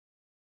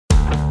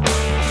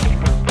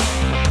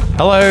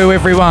Hello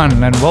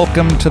everyone and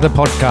welcome to the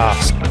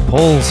podcast,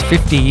 Paul's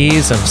 50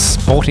 Years of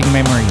Sporting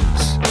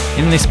Memories.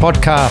 In this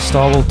podcast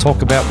I will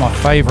talk about my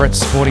favourite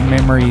sporting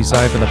memories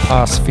over the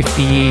past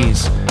 50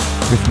 years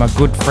with my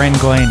good friend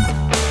Glenn.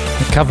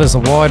 It covers a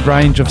wide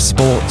range of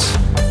sports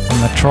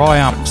and the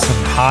triumphs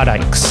and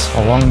heartaches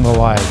along the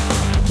way.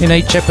 In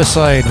each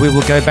episode we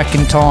will go back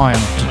in time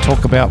to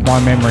talk about my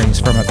memories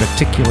from a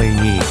particular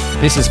year.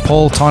 This is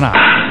Paul Tonner.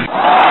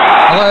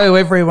 Hello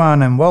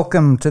everyone and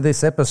welcome to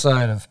this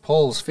episode of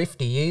Paul's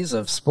 50 Years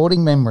of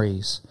Sporting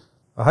Memories.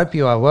 I hope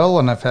you are well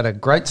and I've had a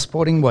great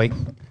sporting week.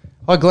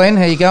 Hi Glenn,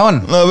 how you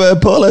going? Not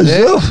bad, Paul,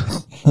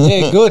 yourself?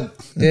 Yeah, good.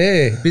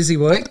 Yeah, busy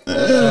week.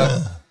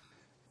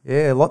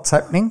 Yeah, lots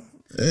happening.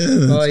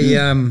 It's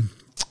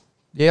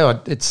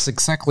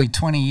exactly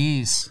 20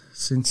 years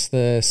since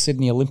the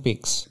Sydney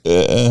Olympics.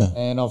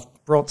 And I've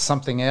brought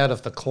something out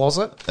of the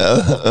closet.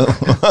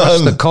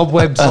 Brushed the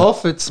cobwebs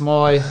off. It's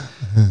my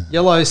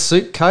yellow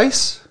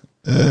suitcase,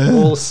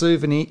 all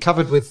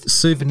covered with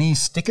souvenir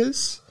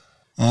stickers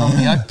from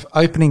the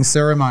opening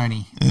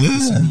ceremony of the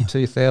Sydney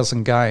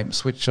 2000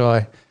 Games, which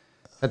I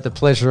had the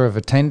pleasure of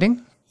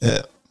attending.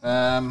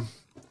 I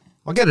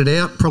get it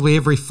out probably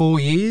every 4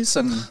 years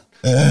and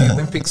the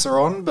Olympics are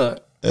on,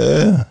 but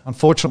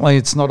unfortunately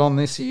it's not on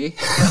this year.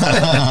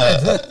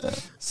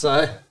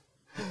 So,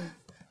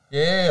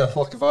 yeah,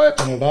 like if I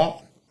open it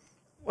up,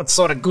 what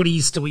sort of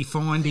goodies do we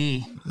find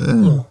here?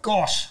 Oh,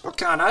 gosh, I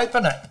can't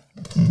open it.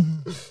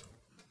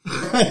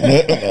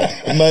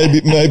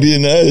 maybe you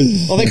know.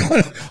 I think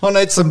I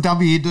need some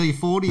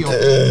WD-40 on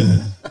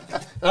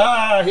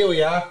it. Here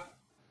we are.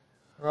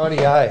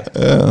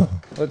 Rightio.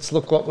 Let's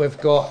look what we've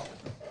got.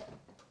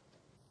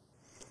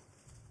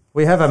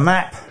 We have a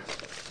map.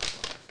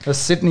 The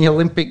Sydney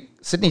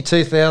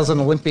 2000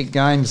 Olympic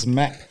Games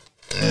map.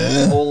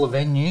 All the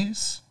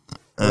venues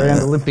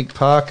around Olympic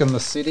Park and the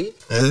city.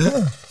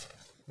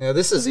 Now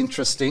this is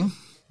interesting.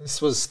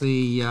 This was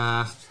the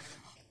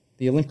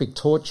Olympic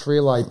Torch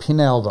Relay pin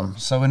album.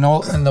 So in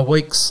the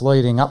weeks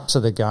leading up to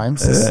the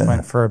games, this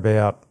went for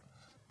about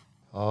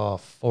 4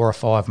 or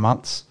 5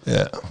 months.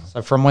 Yeah.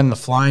 So from when the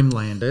flame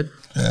landed,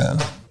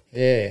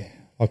 I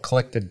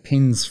collected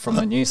pins from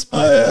the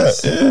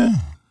newspapers,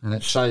 and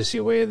it shows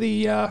you where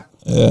the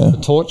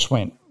torch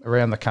went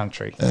around the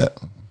country.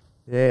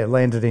 Yeah,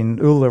 landed in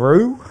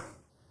Uluru,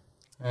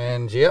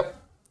 and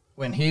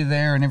went here,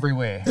 there, and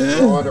everywhere,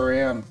 right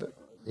around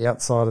the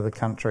outside of the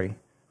country,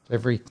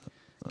 every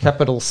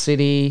capital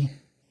city.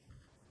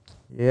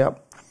 Yeah,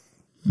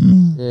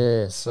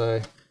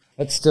 so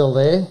that's still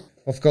there.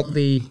 I've got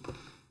the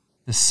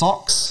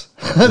socks,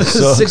 the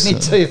Sydney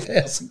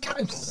 2000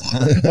 Games. I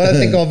don't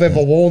think I've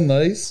ever worn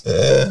these.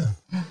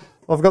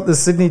 I've got the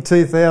Sydney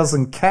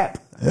 2000 cap.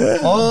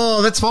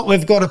 Oh, that's what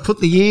we've got to put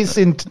the years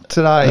in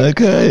today.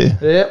 Okay.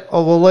 Yep, I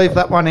will leave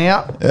that one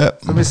out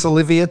for Miss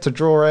Olivia to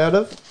draw out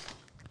of.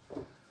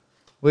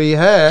 We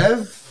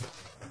have...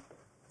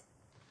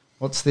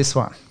 What's this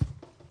one?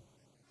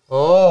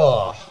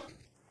 Oh,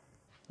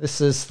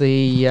 this is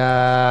the...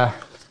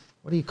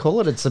 what do you call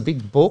it? It's a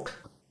big book.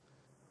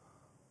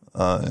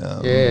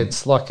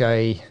 It's like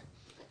a...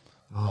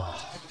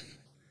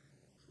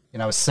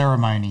 a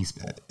ceremonies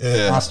book.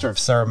 Master of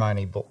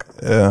Ceremony book.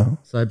 Yeah.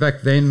 So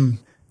back then,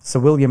 Sir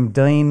William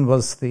Dean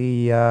was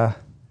the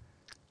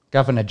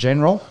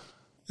Governor-General.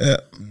 Yeah.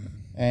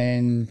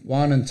 And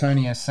Juan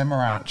Antonio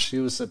Samaranch, he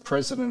was the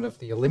president of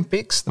the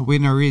Olympics. The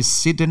winner is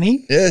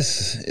Sydney.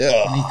 Yes,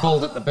 yeah. And he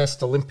called it the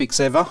best Olympics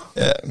ever.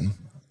 Yeah.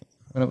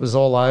 When it was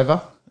all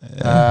over.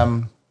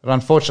 Yeah. But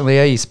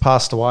unfortunately, he's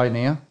passed away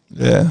now.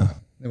 Yeah.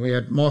 Then we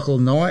had Michael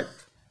Knight.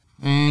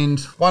 And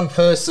one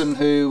person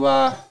who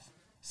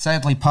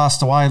sadly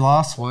passed away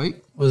last week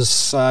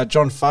was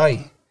John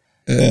Fahey.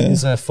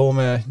 He's a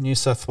former New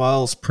South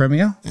Wales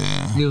Premier.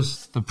 Yeah. He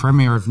was the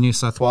Premier of New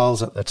South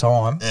Wales at the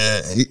time.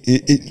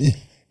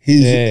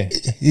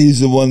 He's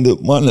the one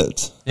that won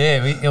it.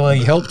 Yeah,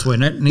 he helped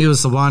win it, and he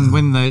was the one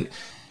when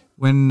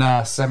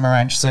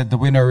Samaranch said the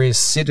winner is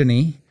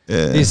Sydney.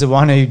 Yeah. He's the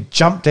one who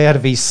jumped out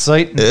of his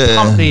seat and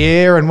pumped the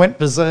air and went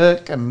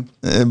berserk. But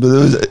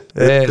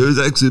it was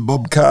actually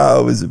Bob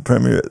Carr was the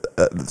Premier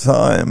at the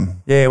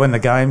time. Yeah, when the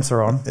games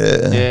are on.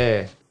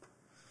 Yeah.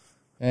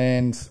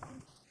 And...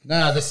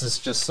 No, this is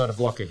just sort of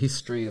like a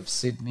history of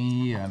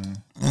Sydney,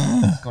 and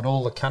it's got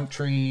all the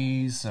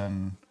countries,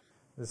 and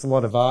there's a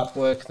lot of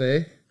artwork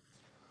there.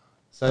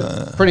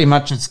 So pretty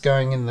much it's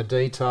going in the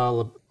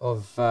detail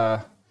of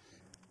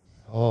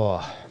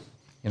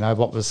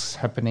what was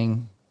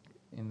happening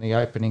in the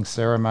opening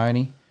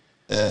ceremony.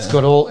 It's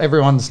got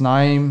everyone's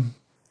name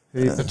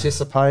who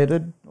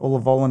participated, all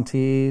the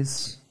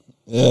volunteers,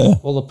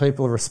 all the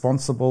people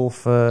responsible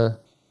for...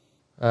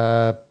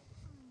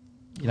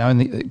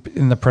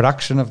 in the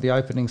production of the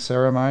opening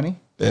ceremony.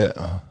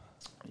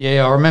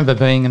 Yeah, I remember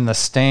being in the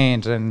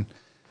stand and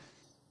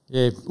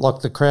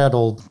like the crowd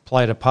all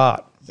played a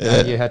part.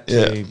 You had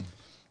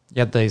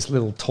these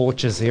little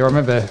torches here. I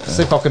remember,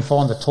 see if I can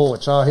find the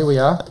torch. Oh, here we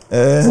are.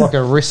 It's like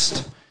a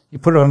wrist. You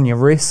put it on your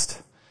wrist,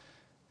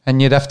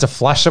 and you'd have to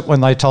flash it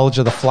when they told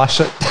you to flash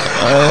it.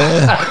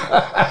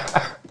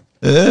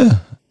 Yeah.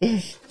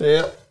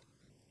 Yeah.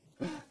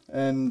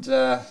 And,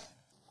 yeah.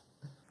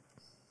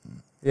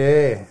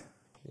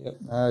 Yep.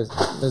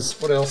 There's,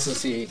 what else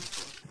is here?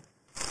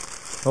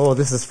 Oh,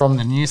 this is from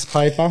the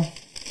newspaper.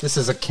 This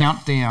is a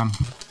countdown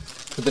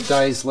for the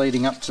days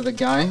leading up to the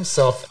game.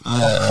 So I've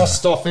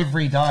crossed off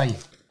every day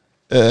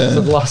for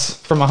the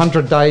last, from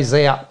 100 days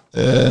out.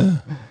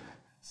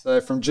 So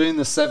from June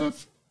the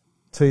 7th,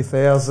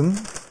 2000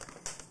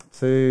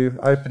 to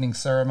opening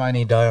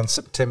ceremony day on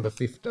September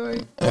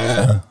 15.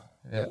 Yeah.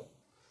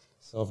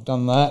 So I've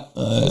done that.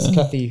 There's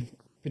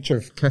picture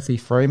of Kathy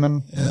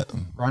Freeman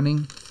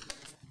running.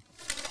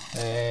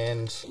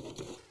 And,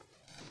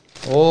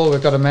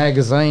 we've got a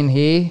magazine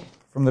here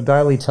from the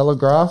Daily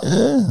Telegraph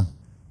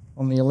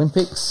on the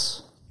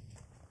Olympics.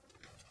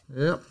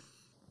 Yep.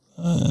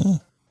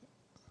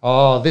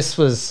 This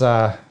was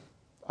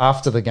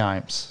after the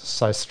games,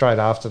 so straight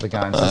after the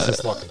games. This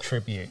is like a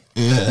tribute.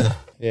 Yeah.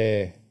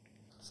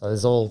 So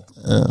there's all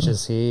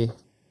pictures here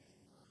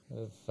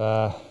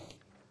of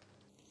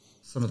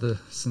some of the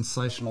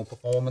sensational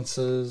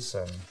performances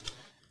and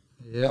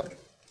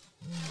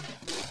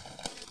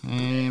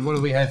And what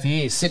do we have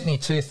here? Sydney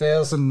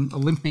 2000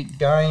 Olympic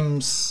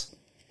Games.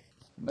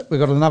 We've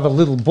got another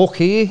little book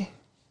here.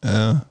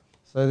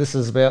 So this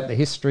is about the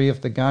history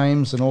of the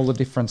games and all the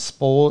different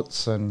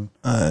sports and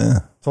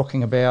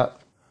talking about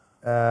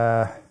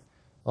the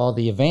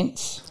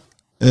events.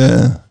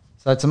 So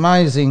it's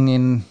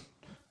amazing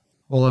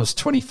it was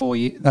 20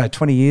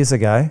 years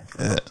ago,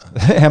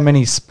 how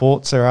many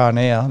sports there are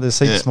now. There's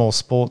heaps more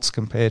sports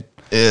compared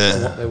to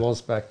what there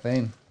was back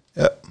then.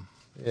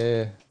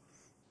 Yeah.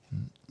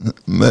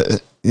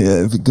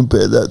 If you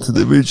compare that to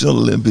the original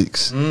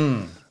Olympics.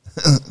 And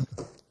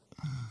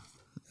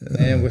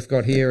we've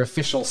got here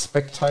Official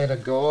Spectator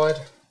Guide,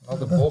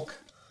 another book.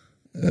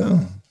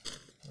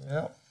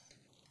 Yeah.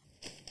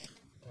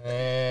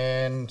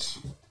 And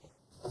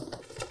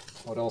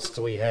what else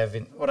do we have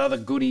what other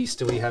goodies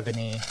do we have in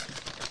here?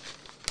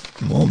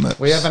 More maps.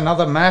 We have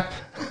another map.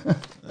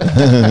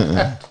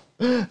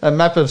 A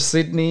map of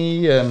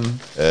Sydney and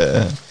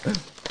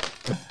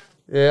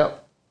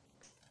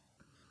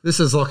this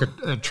is like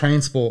a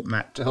transport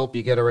map to help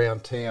you get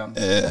around town.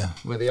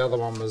 Where the other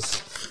one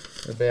was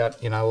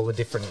about, all the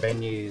different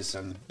venues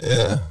and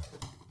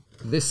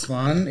this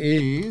one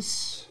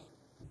is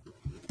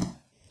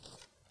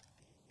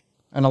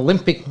an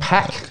Olympic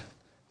pack.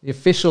 The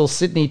official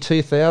Sydney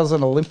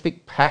 2000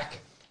 Olympic pack.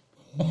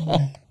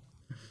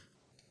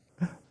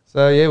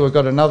 So we've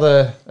got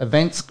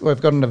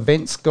we've got an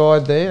events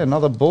guide there,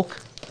 another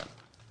book.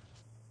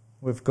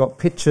 We've got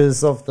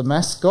pictures of the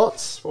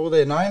mascots. What were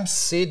their names?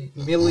 Sid,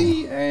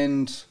 Millie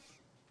and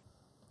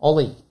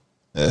Ollie.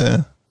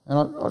 And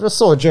I just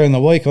saw it during the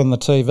week on the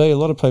TV. A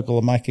lot of people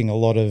are making a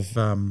lot of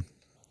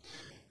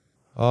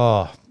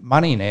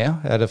money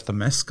now out of the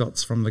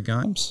mascots from the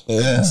games.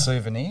 And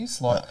souvenirs.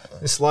 Like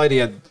this lady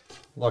had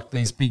like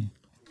these big,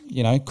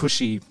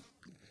 cushy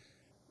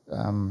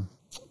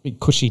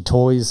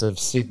toys of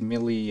Sid,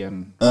 Millie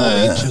and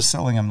Ollie. She was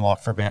selling them like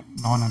for about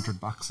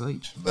 $900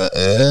 each.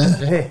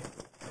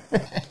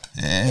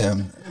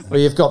 Well,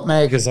 you've got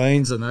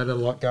magazines and that are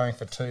like going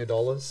for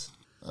 $2.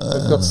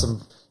 We've got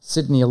some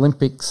Sydney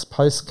Olympics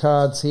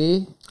postcards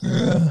here.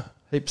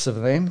 Heaps of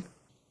them.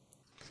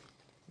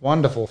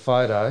 Wonderful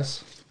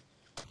photos.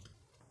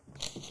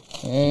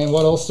 And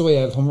what else do we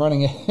have? I'm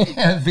running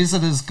a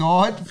visitor's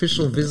guide,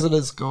 official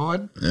visitor's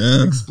guide.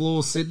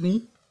 Explore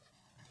Sydney.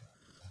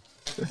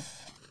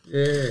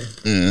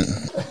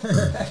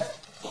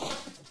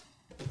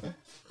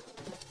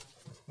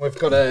 We've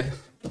got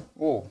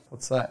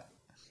what's that?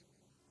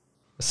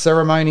 A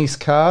ceremonies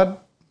card.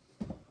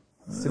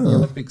 Sydney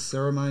Olympic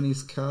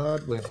ceremonies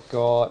card. We've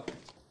got...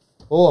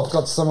 I've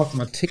got some of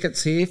my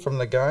tickets here from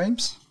the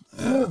games.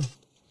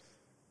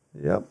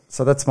 Yep.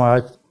 So that's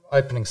my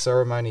opening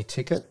ceremony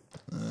ticket.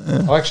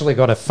 I actually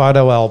got a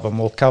photo album.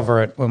 We'll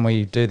cover it when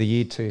we do the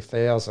year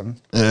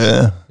 2000.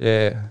 Yeah.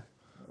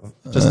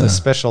 Just a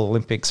Special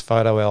Olympics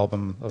photo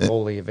album of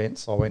all the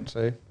events I went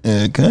to.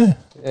 Okay.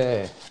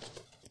 Yeah.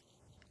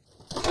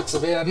 That's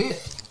about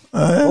it.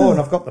 And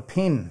I've got the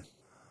pin.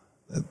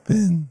 The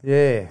pin?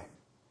 Yeah.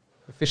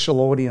 Official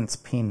audience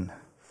pin.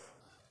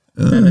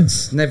 And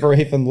it's never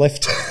even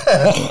left.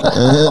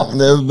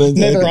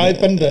 Never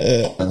opened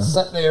it. It's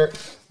sat there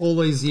all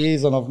these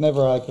years and I've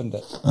never opened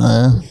it.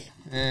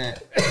 Yeah.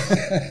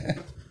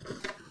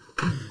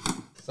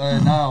 So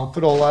no, I'll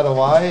put all that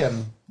away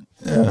and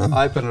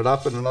open it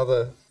up in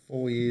another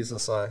 4 years or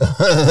so.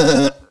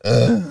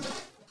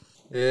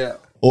 Yeah.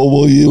 Or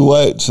will you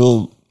wait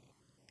till?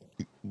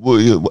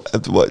 Will you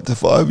have to wait to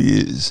 5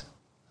 years?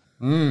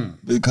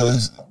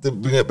 Because to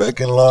bring it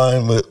back in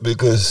line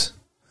because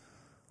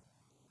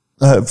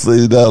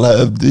hopefully they'll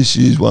have this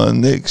year's one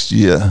next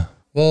year.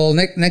 Well,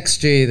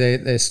 next year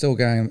they're still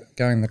going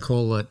to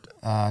call it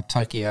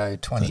Tokyo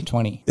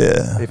 2020.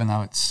 Yeah. Even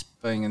though it's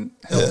being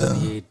held in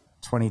the year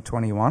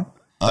 2021.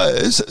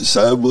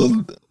 So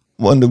we'll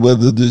wonder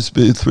whether there's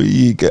be a 3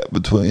 year gap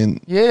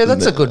between. Yeah,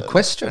 that's a good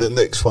question. The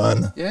next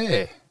one.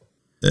 Yeah.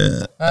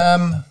 Yeah.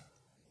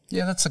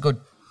 Yeah, that's a good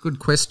good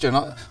question.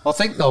 I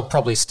think they'll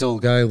probably still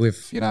go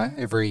with,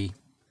 the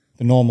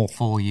normal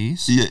 4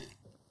 years.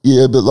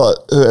 Yeah, but like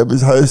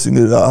whoever's hosting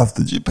it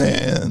after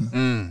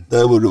Japan,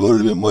 they would have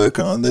already been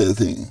working on their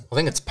thing. I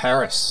think it's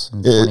Paris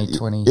in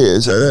 2020. Yeah,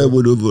 so they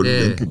would have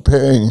been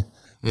preparing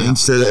and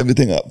set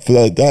everything up for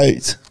that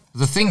date.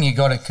 The thing you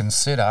got to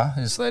consider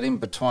is that in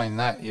between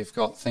that, you've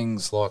got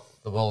things like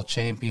the World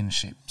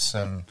Championships,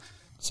 and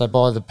so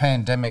by the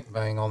pandemic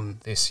being on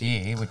this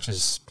year, which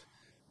has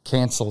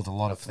cancelled a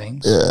lot of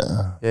things,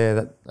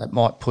 that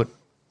might put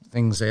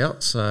things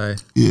out. So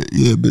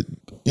but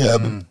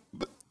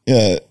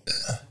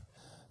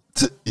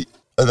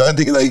I don't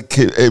think they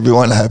keep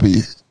everyone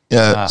happy.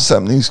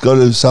 Something's got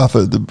to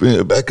suffer to bring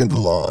it back into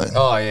line.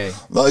 Oh yeah,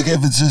 like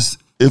if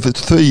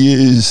it's 3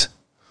 years,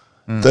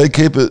 they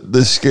keep it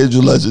the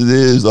schedule as it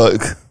is,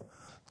 like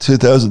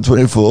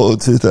 2024,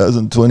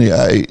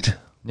 2028.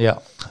 Yeah,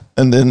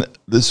 and then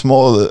the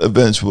smaller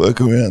events work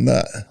around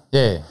that.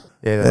 Yeah.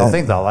 I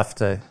think they'll have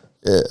to.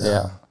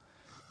 Yeah.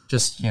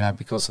 Just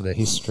because of the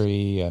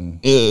history and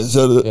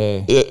it'll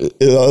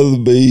either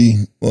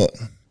be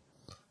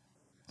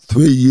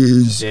 3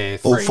 years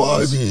or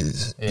 5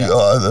 years. Yeah. You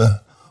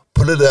either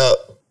put it out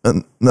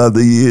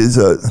another year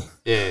so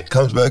it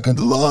comes back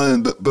into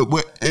line, but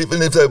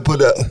even if they put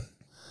it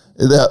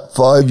out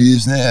 5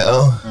 years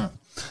now,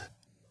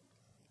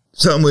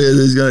 somewhere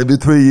there's going to be a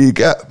 3 year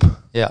gap.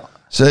 Yeah.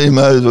 So you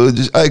might as well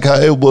just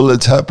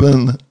let's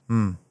happen,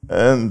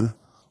 and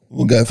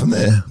we'll go from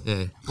there.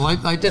 Yeah. Well,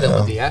 they did it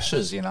with the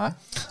Ashes, Yeah.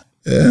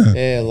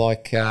 Yeah,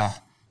 like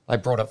they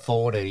brought it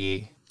forward a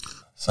year.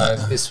 So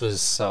this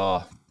was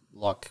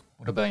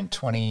would have been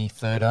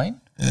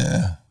 2013.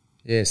 Yeah.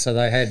 Yeah, so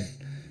they had,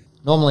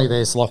 normally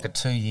there's like a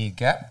 2 year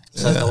gap.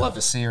 So they'll have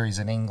a series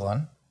in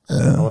England.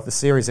 They'll have the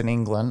series in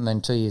England, and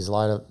then 2 years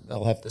later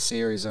they'll have the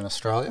series in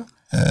Australia.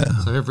 Yeah.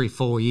 So every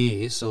 4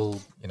 years, the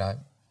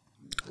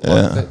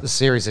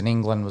series in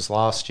England was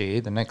last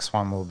year. The next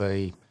one will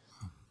be,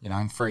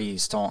 in 3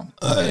 years' time.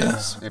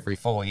 It's every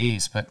 4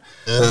 years. But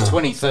in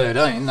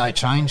 2013, they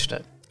changed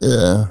it.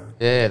 Yeah.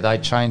 Yeah, they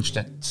changed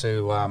it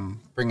to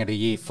bring it a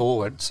year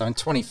forward. So in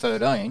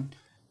 2013,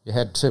 you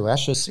had 2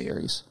 Ashes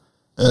series.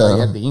 So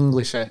you had the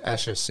English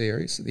Ashes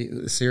series,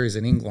 the series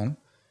in England.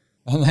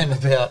 And then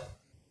about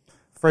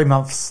 3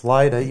 months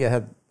later, you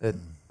had it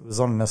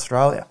was on in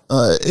Australia.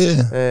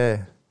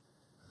 Yeah.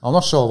 I'm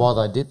not sure why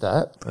they did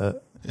that,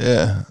 but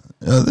yeah,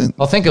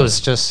 I think it was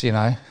just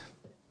the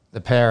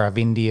power of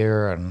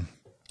India and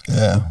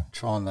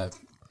trying to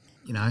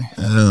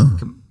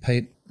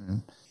compete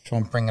and try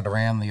and bring it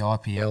around the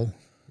IPL.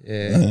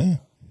 Yeah.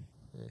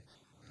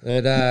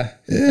 But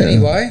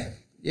anyway,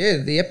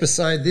 the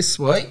episode this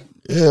week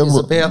is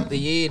about the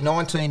year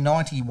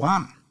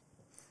 1991.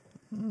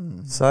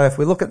 So if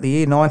we look at the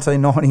year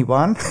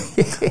 1991...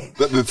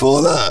 But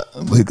before that,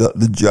 we got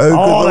the joke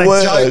of the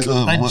word.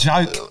 The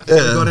joke. We've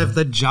got to have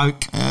the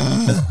joke.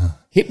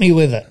 Hit me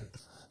with it.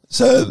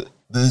 So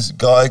this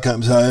guy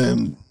comes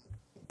home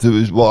to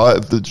his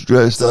wife that's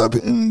dressed up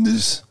in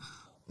this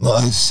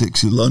nice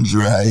sexy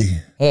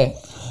lingerie. Yeah.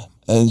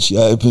 And she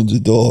opens the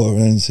door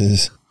and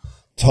says,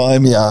 tie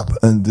me up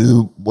and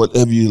do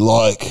whatever you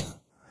like.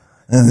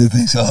 And he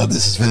thinks,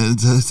 this is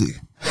fantastic.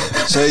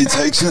 So he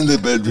takes her in the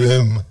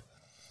bedroom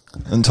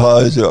and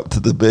ties her up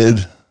to the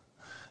bed,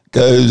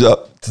 goes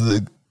up to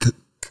the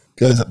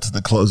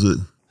closet,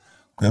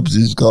 grabs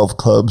his golf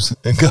clubs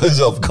and goes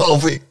off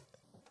golfing.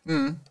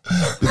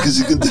 Because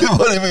he can do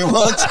whatever he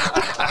wants.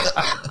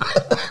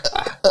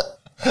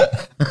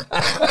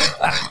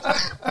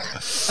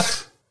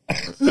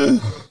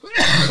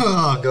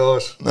 Oh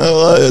gosh.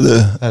 No,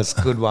 that's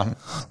a good one.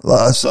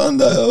 Last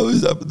Sunday I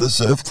was up at the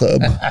surf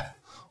club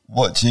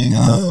watching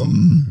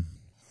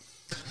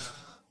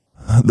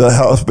the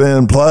house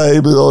band play,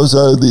 but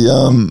also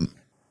the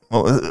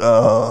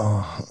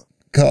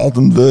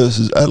Carlton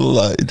versus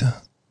Adelaide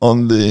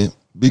on the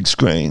big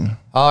screen.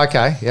 Oh,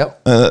 okay,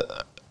 yep.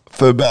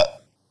 For about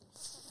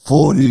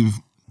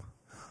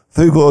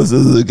 3/4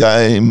 of the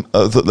game,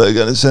 I thought they were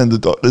going to send the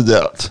doctors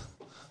out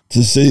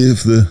to see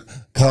if the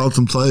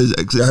Carlton players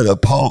actually had a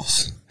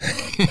pulse.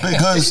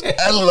 Because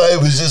Adelaide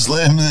was just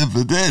laying there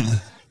for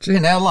dead. Gee,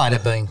 and Adelaide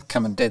have been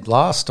coming dead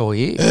last all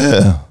year.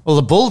 Yeah. Well,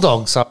 the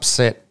Bulldogs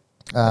upset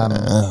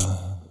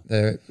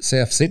the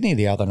South Sydney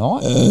the other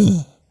night.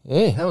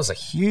 Yeah, that was a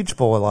huge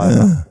boil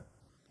over.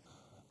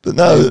 But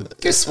no.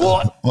 Guess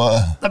what?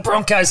 What? The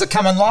Broncos are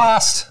coming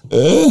last.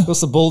 Yeah.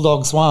 Because the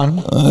Bulldogs won.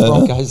 The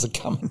Broncos are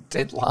coming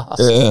dead last.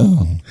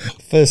 Yeah.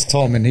 First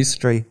time in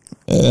history.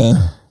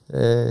 Yeah.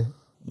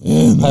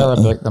 Para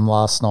beat them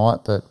last night,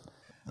 but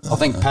I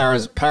think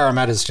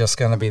Parramatta's just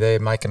going to be there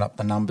making up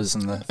the numbers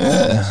in the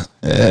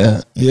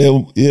Yeah,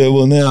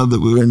 well, now that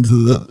we're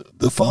into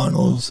the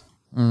finals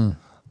of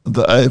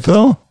the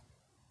AFL.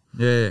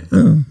 Yeah.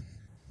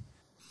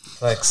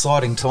 So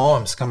exciting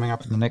times coming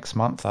up in the next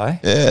month, eh?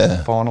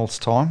 Yeah. Finals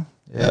time.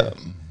 Yeah.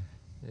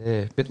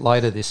 Yeah, a bit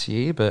later this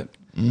year, but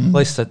at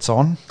least it's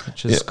on,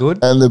 which is good.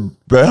 And the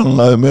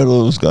Brownlow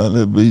medal is going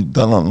to be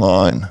done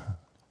online.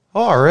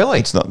 Oh, really?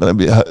 It's not going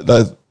to be.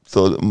 They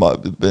thought it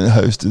might have been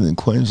hosted in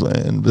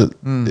Queensland, but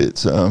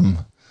it's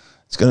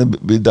going to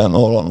be done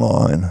all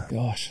online.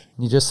 Gosh,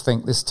 you just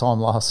think this time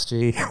last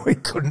year we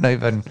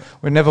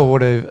never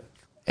would have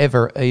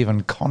ever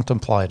even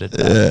contemplated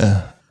that.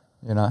 Yeah.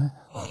 You know?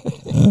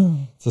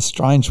 It's a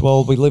strange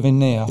world we live in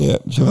now. Yeah,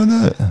 sure I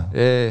know.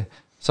 Yeah.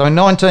 So in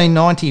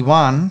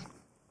 1991,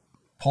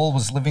 Paul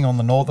was living on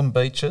the northern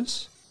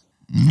beaches.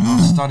 I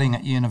was studying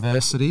at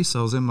university, so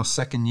I was in my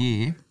second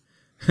year,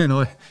 and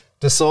I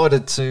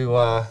decided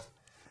to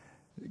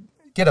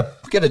get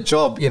a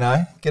job, you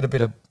know, get a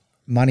bit of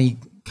money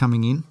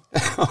coming in.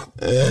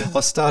 I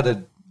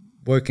started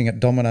working at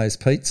Domino's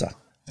Pizza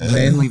in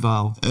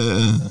Manlyvale.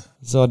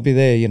 So I'd be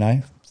there, you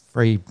know,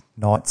 3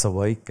 nights a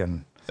week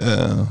and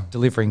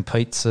delivering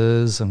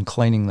pizzas and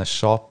cleaning the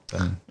shop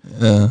and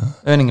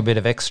earning a bit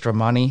of extra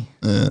money.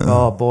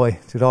 Oh, boy,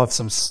 did I have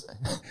some...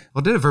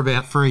 I did it for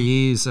about 3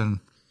 years and,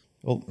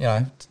 well, you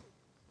know,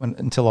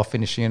 until I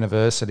finished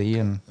university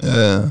and...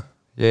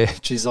 Yeah,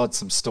 geez, I had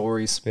some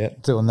stories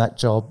about doing that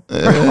job.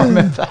 I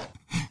remember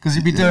because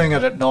you'd be doing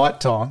it at night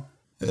time,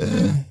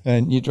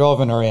 and you're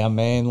driving around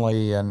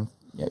Manly, and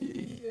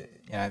you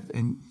know,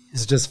 and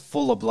it's just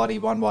full of bloody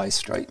one-way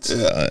streets,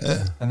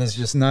 and there's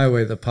just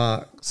nowhere to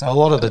park. So a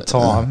lot of the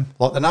time,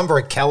 like the number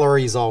of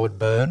calories I would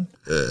burn,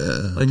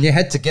 and you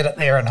had to get it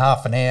there in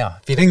half an hour.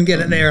 If you didn't get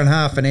it there in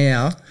half an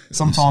hour,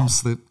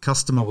 sometimes the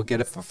customer would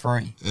get it for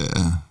free.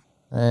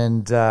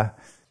 And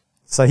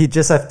so you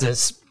just have to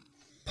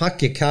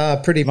park your car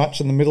pretty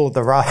much in the middle of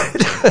the road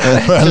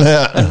And run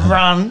out. and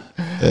run,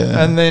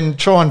 and then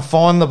try and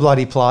find the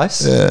bloody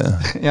place,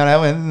 you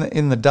know,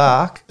 in the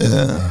dark.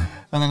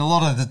 And then a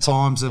lot of the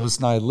times there was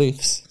no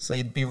lifts, so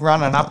you'd be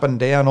running up and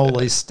down all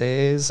these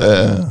stairs.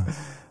 And,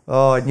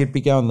 and you'd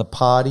be going to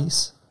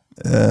parties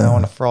you know,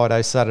 on a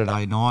Friday,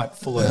 Saturday night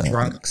full of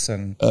drunks.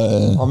 And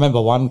I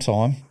remember one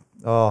time,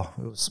 it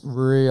was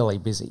really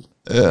busy.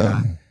 You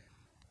know?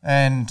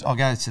 And I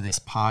go to this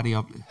party,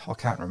 I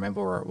can't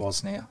remember where it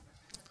was now.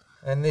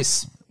 And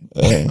this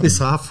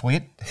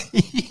half-wit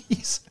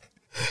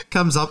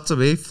comes up to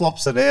me,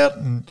 flops it out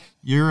and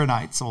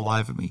urinates all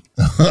over me.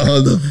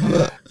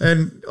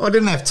 And I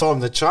didn't have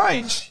time to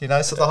change, you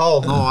know, so the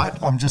whole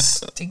night I'm just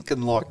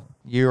stinking like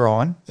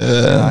urine. You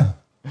know?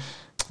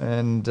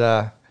 And,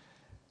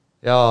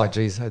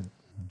 geez, I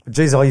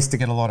used to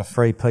get a lot of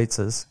free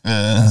pizzas.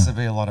 There used to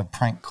be a lot of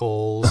prank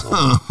calls.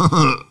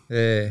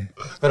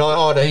 But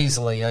I'd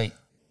easily eat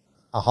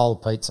a whole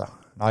pizza,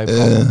 no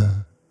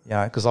problem. You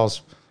know, because I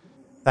was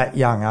that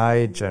young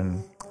age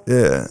and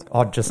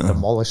I'd just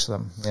demolish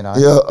them, you know.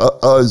 Yeah,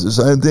 I was the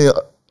same thing.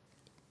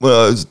 When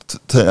I was a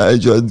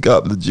teenager, I'd go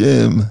up to the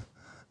gym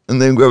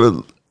and then grab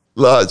a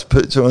large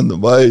pizza on the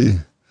way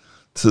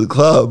to the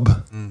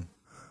club.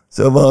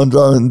 So when I'm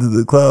driving to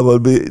the club,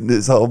 I'd be eating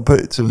this whole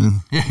pizza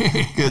and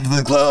get to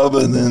the club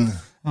and then...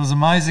 It was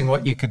amazing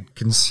what you could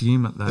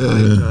consume at that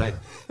age.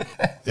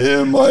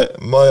 Yeah,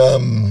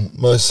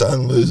 my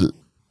son was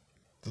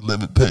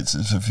delivered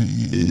pizzas for a few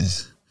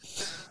years.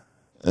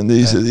 And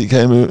he said he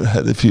came and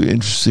had a few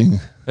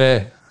interesting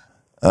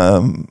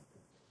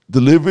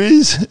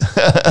deliveries.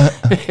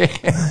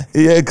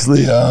 He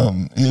actually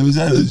he was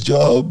at his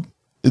job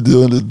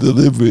doing a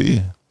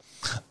delivery,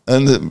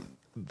 and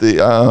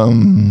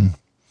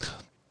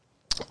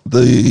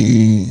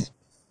the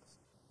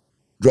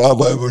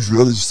driveway was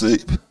really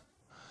steep,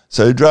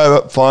 so he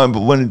drove up fine.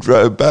 But when he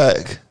drove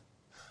back,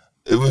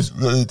 it was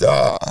really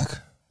dark,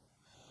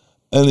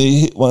 and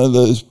he hit one of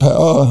those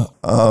power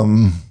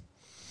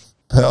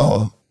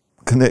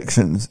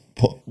connections.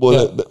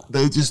 Well,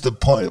 they're just a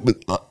point,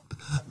 but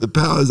the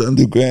power's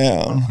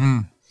underground.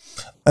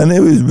 And he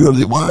was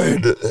really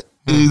worried.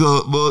 He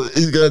thought, well,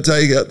 he's going to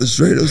take out the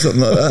street or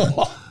something like that.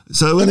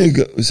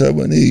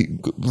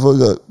 Before he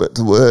got back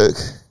to work,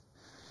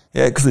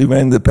 he actually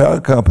rang the power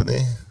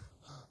company,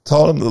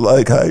 told them the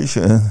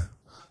location,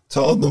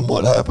 told them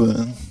what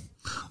happened.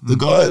 The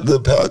guy at the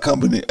power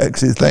company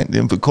actually thanked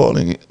him for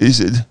calling. He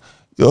said,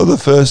 "You're the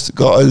first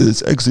guy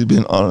that's actually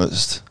been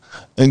honest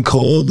and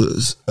called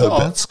us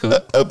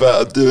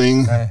about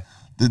doing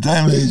the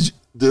damage,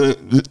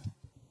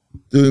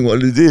 doing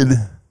what he did."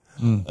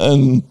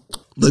 And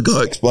the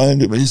guy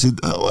explained to me, he said,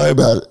 "Don't worry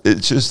about it.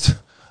 It's just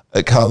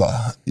a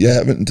cover. You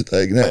haven't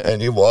taken out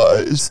any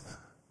wires."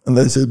 And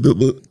they said, "But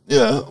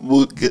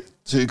we'll get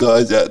 2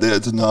 guys out there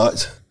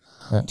tonight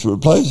to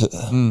replace it."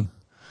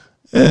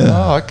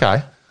 Oh,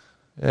 okay.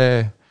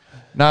 Yeah.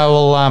 No,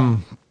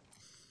 well,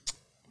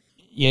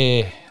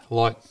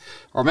 like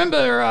I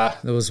remember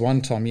there was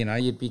one time, you know,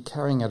 you'd be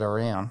carrying it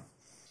around,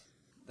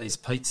 these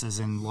pizzas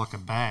in like a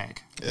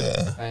bag.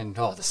 Yeah. And,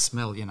 the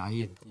smell, you know,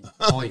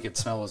 all you could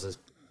smell was,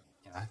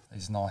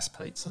 these nice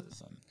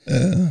pizzas.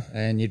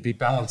 And you'd be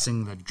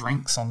balancing the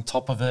drinks on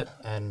top of it.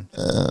 And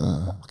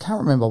I can't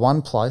remember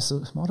one place,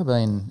 it might have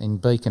been in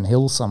Beacon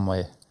Hill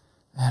somewhere.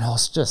 And I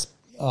was just,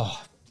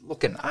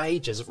 looking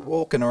ages,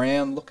 walking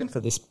around, looking for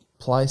this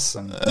place.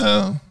 And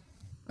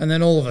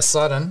then all of a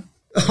sudden,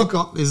 I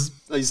got these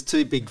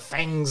 2 big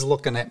fangs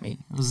looking at me.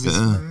 It was this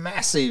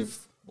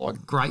massive,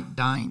 like, Great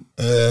Dane.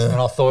 And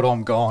I thought,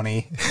 I'm gone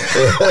here.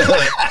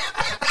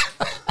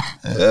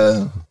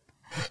 Yeah.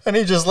 And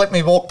he just let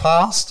me walk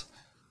past.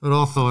 But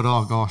I thought,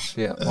 oh gosh,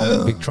 yeah,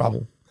 I'm in big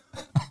trouble.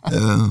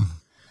 Yeah.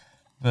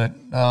 But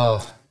yeah,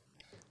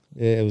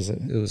 it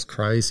was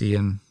crazy,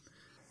 and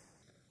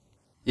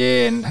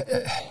there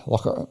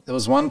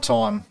was one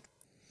time,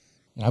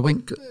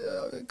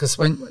 because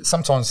when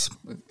sometimes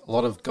a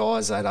lot of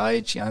guys that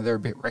age, they're a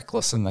bit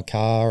reckless in the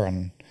car,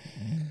 and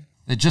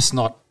they're just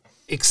not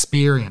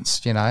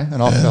experienced, and I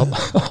felt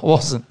I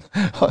wasn't.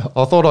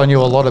 I thought I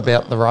knew a lot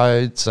about the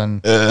roads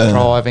and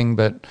driving,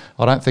 but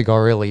I don't think I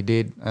really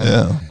did.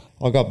 And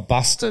I got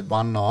busted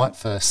one night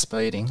for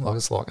speeding. I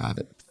was like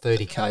over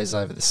 30 k's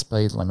over the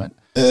speed limit.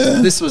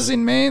 This was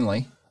in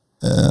Manly.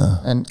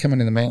 And coming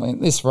into Manly,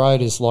 this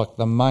road is like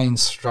the main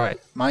straight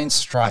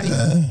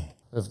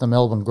of the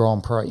Melbourne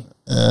Grand Prix.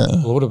 Well,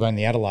 it would have been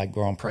the Adelaide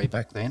Grand Prix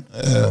back then.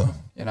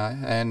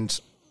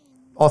 And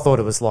I thought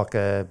it was like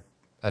a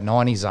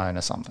 90 zone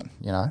or something,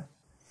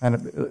 And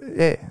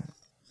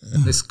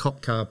this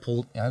cop car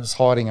was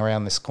hiding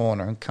around this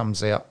corner and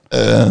comes out,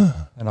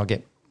 and I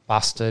get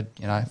busted,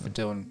 for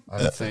doing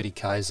over 30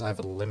 k's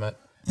over the limit.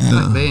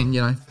 Back then,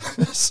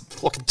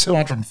 it's like a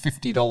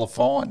 $250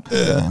 fine.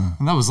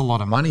 And that was a lot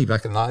of money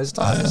back in those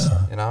days,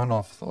 and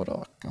I thought,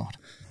 oh, God.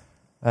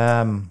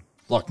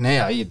 Like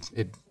now, you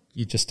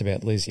just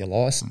about lose your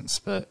licence,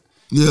 but...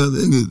 Yeah,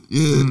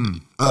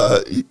 I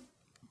think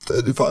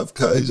 35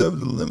 k's over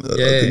the limit,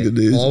 I think it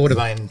is. Well, I would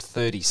have been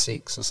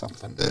 36 or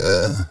something.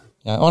 Yeah.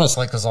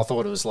 Honestly, because I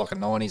thought it was like a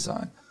 90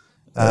 zone.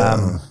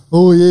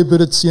 Oh, yeah,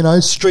 but it's,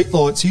 street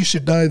lights. You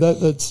should know that.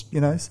 That's,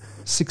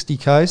 60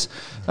 k's.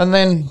 And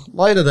then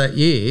later that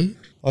year,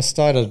 I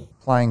started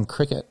playing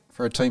cricket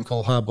for a team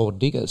called Hardboard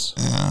Diggers.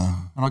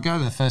 Yeah. And I go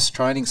to the first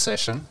training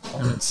session,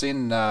 and it's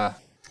in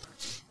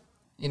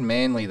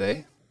Manly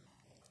there.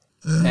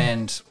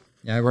 And,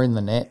 we're in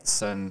the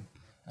nets, and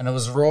it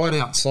was right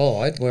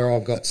outside where I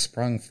got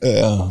sprung,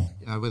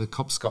 where the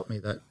cops got me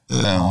that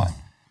night.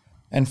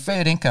 And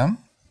fair income,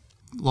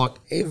 like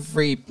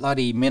every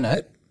bloody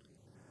minute,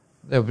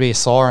 there would be a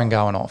siren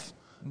going off.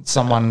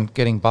 Someone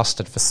getting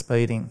busted for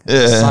speeding at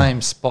the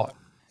same spot.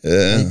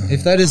 Yeah.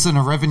 If that isn't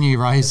a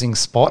revenue-raising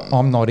spot,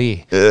 I'm not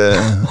here.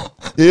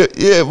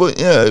 Yeah. Well,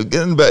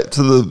 getting back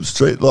to the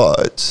street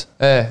lights.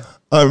 I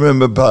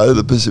remember part of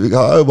the Pacific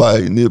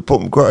Highway near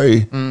Port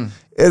Macquarie.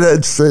 It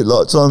had street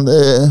lights on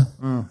there,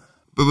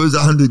 but it was a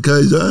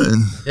 100k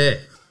zone. Yeah.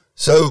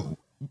 So,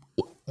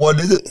 what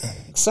is it?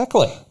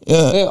 Exactly.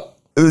 Yeah.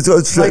 It was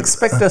got they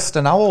expect us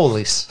to know all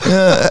this.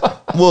 Yeah.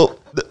 Well,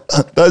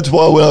 that's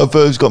why when I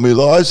first got my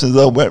licence,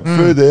 I went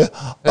through there.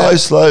 I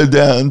slowed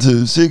down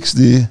to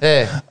 60.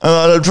 And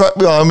I had a truck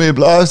behind me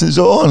blasting his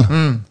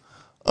horn.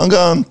 I'm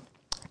going,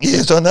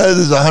 yes, I know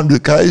there's a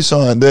 100k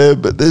sign there,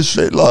 but there's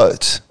street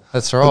lights.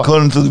 That's right.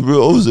 According to the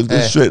rules of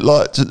the street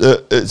lights,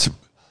 it's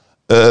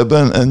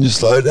urban, and you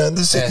slow down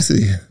to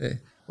 60.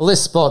 Well,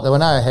 this spot, there were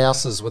no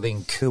houses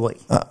within Cooley.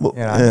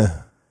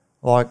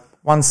 Like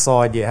one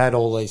side you had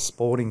all these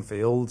sporting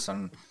fields,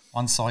 and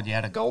one side you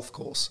had a golf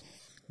course.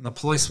 And the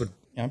police would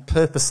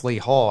purposely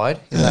hide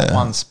in that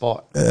one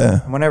spot.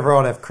 And whenever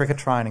I'd have cricket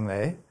training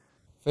there,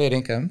 fair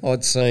income,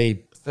 I'd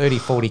see 30,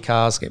 40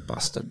 cars get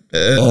busted.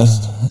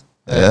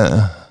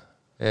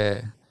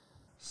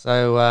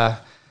 So, I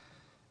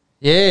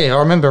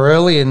remember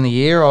early in the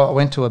year I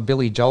went to a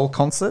Billy Joel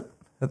concert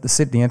at the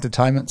Sydney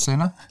Entertainment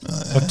Centre.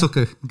 I took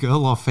a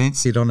girl I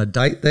fancied on a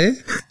date there.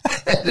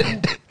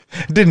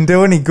 Didn't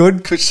do any good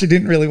because she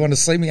didn't really want to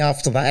see me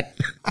after that.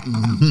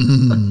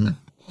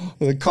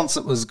 The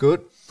concert was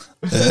good.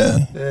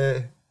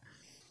 The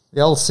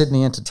old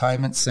Sydney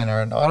Entertainment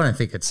Centre, and I don't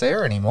think it's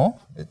there anymore.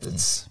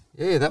 It's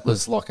that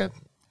was like a,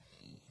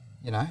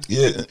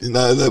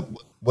 that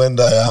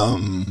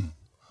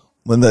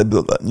when they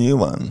built that new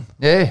one,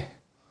 they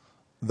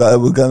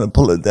were going to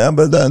pull it down,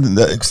 but I don't think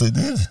they actually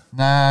did.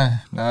 No.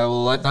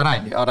 Well, I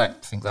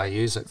don't think they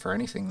use it for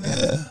anything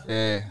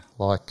now.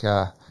 Like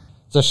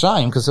it's a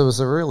shame because it was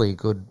a really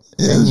good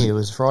venue. It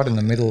was right in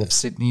the middle of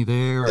Sydney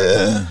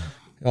there.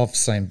 I've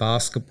seen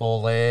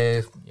basketball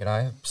there,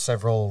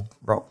 several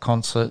rock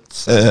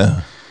concerts.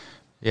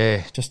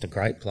 Just a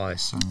great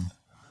place.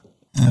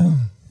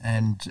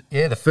 And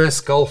the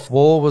first Gulf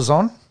War was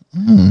on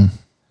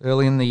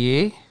early in the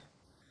year.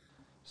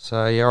 So,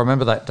 I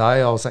remember that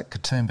day I was at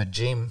Katoomba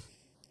Gym,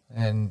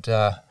 and,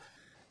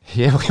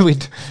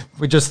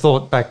 we just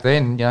thought back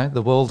then,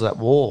 the world's at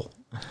war.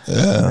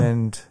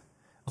 And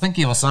I think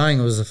you were saying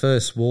it was the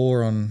first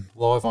war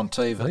live on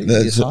TV.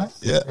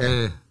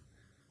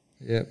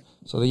 Yeah.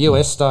 So the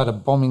US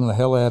started bombing the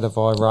hell out of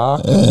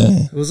Iraq.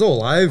 It was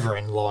all over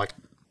in like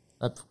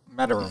a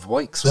matter of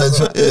weeks.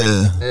 Wasn't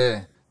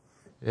it?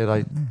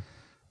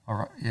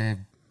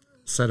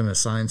 Saddam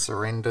Hussein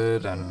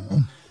surrendered,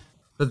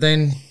 but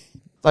then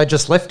they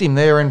just left him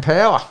there in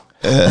power.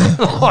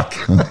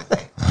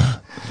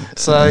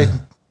 So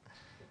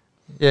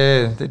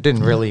they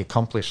didn't really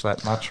accomplish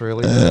that much,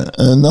 really.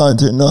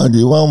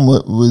 1991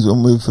 was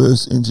when we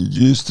first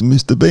introduced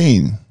Mr.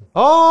 Bean.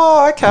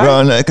 Oh, okay.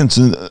 Rowan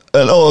Atkinson,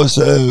 and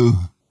also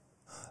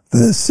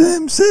The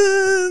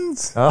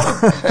Simpsons Oh,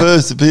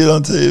 first appeared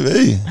on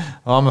TV.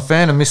 I'm a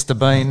fan of Mr.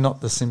 Bean,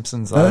 not The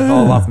Simpsons. Though.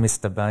 I love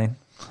Mr. Bean.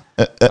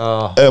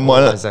 Oh, And all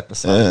one, those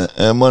episodes.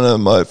 and one of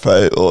my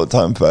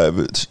all-time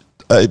favourites,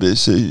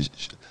 ABC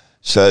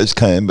shows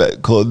came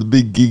back called The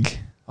Big Gig.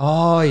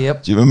 Oh,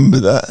 yep. Do you remember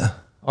that?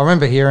 I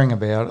remember hearing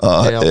about it.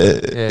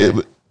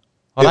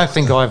 I don't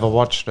think I ever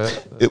watched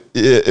it.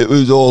 It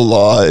was all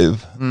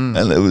live, and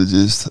it was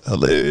just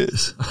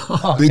hilarious.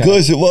 Okay.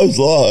 Because it was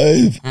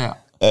live, Yeah.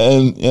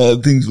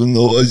 and things wouldn't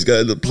always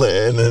go to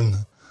plan, and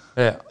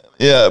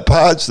Yeah.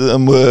 parts of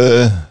them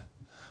were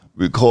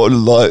recorded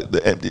like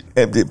the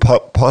empty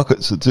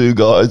pockets of two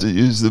guys that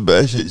used to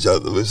bash each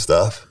other with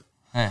stuff.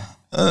 Yeah.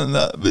 And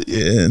that, but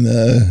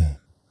no.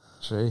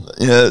 Gee.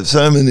 Yeah,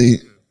 so many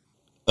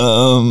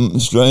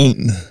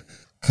Australian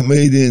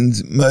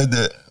comedians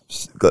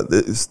got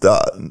their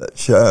start in that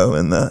show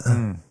and that.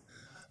 And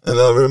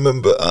I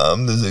remember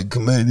there's a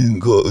comedian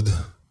called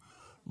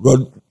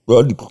Rod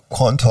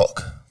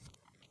Quantock.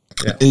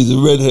 Yeah. He's a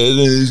redhead and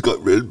he's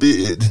got red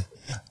beard.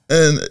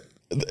 And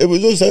it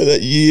was also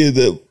that year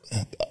that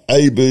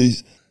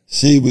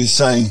ABC was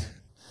saying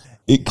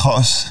it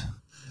costs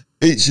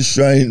each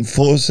Australian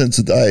 4 cents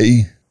a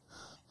day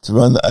to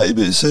run the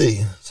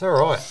ABC. It's all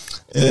right.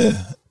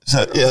 Yeah.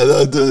 So, they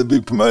were doing a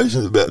big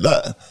promotion about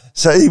that.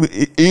 So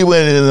he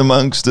went in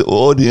amongst the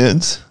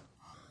audience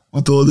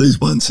with all these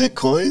 1 cent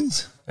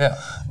coins. Yeah.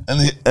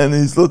 And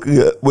he's looking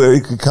at where he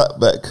could cut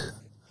back.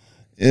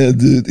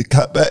 Do the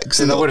cutbacks.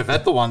 So they would have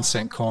had the 1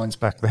 cent coins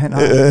back then.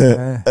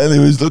 Yeah. And he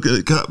was looking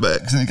at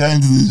cutbacks and he came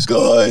to this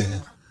guy.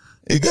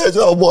 He goes,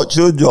 "Oh, what's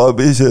your job?"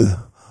 He said,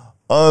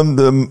 I'm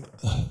the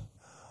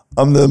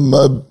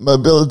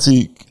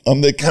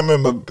camera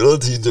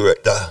mobility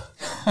director."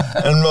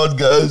 And Rod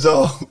goes,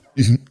 "Oh,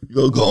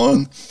 you're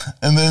gone,"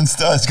 and then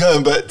starts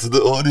going back to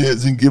the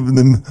audience and giving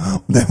them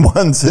their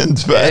 1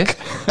 cent back.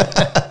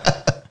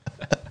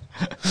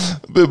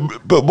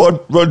 But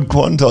what Rod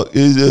Quantock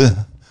is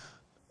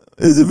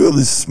a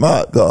really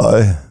smart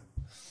guy,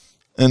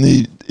 and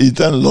he's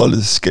done a lot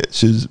of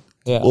sketches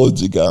towards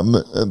the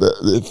government about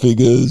their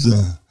figures.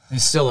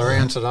 He's still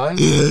around today.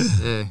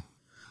 Yeah.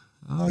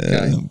 Okay.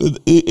 Yeah, but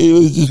he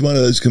was just one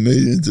of those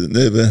comedians that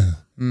never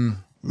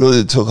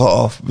really took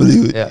off, but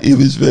he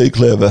was very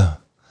clever.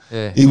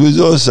 Yeah. He was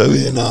also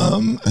in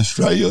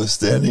Australia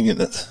Standing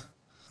in It.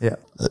 Yeah.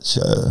 That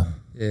show.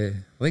 Yeah.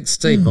 I think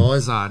Steve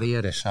Izard, he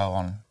had a show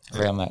on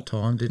around that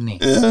time, didn't he?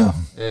 Yeah.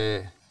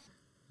 Yeah.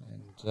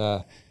 And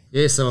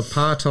so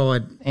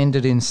apartheid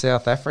ended in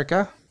South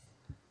Africa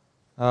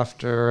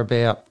after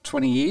about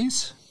 20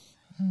 years.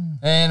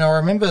 And I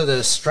remember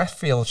the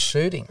Strathfield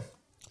shooting.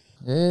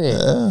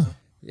 Yeah.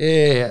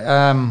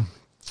 And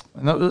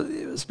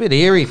it was a bit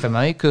eerie for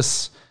me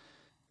because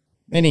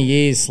many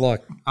years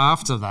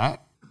after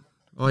that,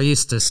 I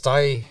used to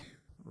stay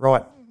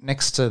right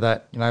next to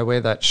that,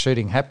 where that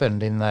shooting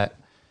happened in that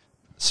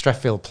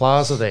Strathfield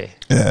Plaza there.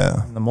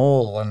 Yeah. In the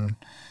mall, and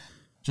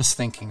just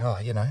thinking,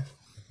 and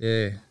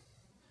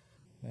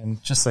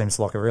it just seems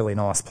like a really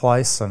nice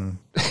place, and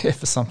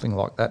for something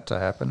like that to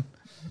happen.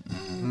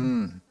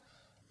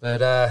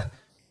 But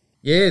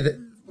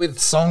with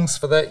songs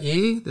for that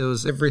year, there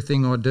was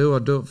Everything I Do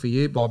It For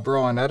You by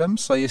Bryan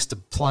Adams. I used to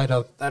play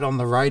that on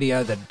the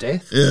radio to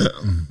death. Yeah.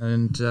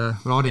 And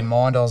but I didn't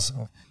mind. I was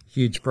a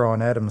huge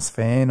Bryan Adams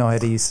fan. I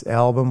had his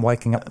album,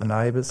 Waking Up the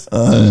Neighbours.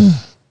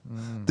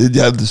 Did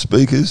you have the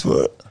speakers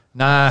for it?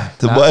 Nah.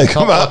 Wake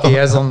him not like up. he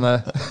has on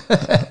the...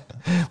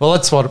 Well,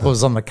 that's what it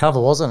was on the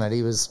cover, wasn't it?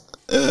 He was...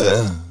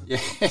 Yeah.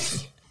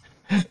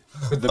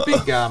 With the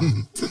big...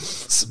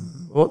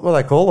 what do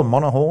they call them?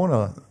 Monohorn?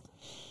 Or?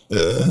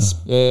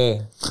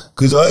 Yeah.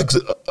 Because I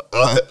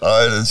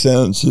had a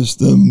sound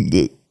system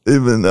that,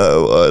 even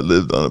though I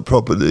lived on a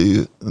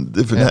property in a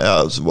different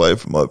house away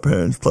from my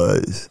parents'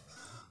 place,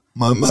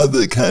 my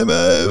mother came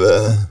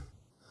over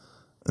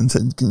and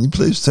said, "Can you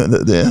please turn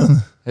it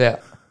down? Yeah.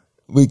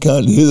 We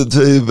can't hear the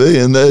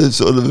TV," and they're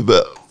sort of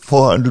about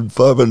 400,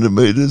 500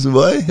 metres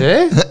away.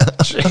 Yeah?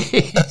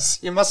 Jeez.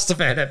 You must have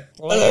had it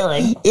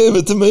blaring. Yeah,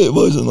 but to me it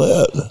wasn't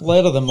loud.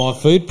 Louder than my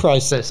food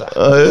processor.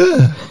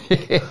 Oh,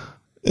 yeah?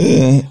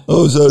 Yeah.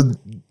 Also,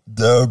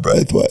 Dara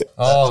Braithwaite.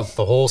 Oh,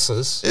 the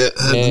horses.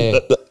 Yeah.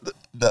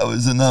 That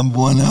was the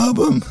 #1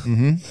 album.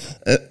 Mm-hmm.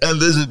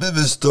 And there's a bit of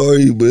a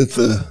story with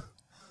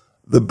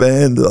the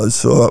band that I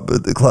saw up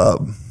at the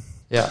club.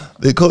 Yeah.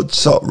 They're called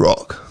Salt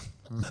Rock.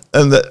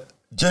 And the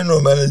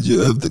general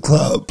manager of the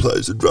club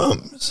plays the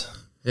drums.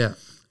 Yeah.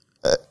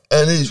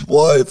 And his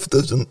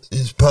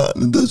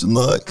partner doesn't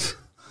like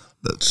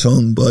that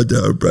song by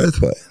Dara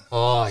Braithwaite.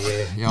 Oh,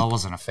 yeah. Yeah, I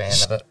wasn't a fan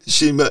of it.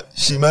 She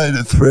made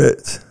a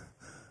threat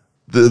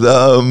that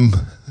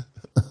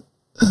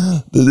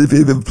that if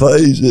he ever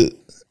plays it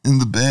in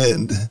the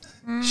band,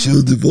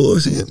 she'll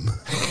divorce him.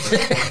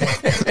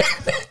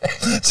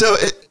 So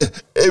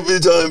every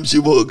time she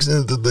walks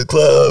into the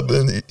club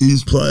and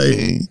he's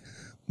playing,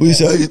 we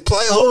say,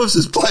 "Play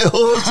horses, play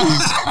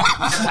horses."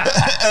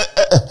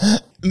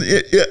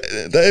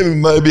 They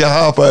even maybe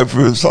halfway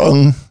through a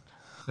song,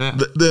 Yeah.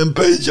 Then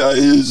PJ,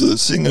 who's the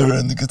singer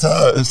and the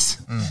guitarist,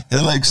 he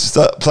likes to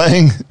start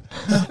playing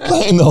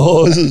the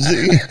horse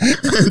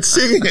and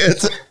singing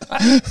it.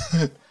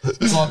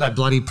 It's like that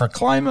bloody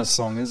Proclaimer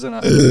song, isn't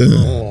it?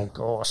 Oh,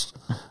 gosh.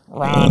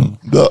 Run.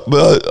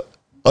 But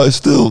I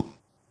still,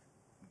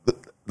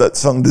 that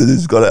song that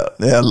he's got out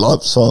now,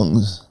 Love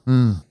Songs,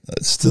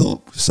 that's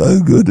still so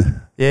good.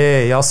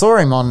 Yeah, I saw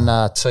him on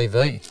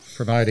TV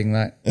promoting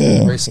that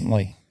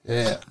recently.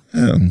 Yeah.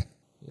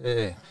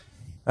 Yeah.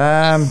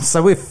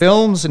 So with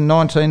films in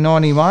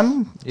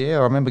 1991, I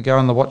remember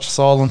going to watch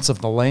Silence of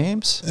the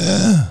Lambs.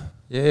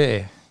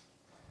 Yeah.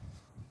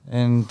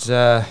 And,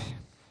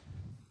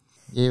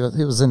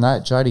 who was in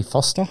that? Jodie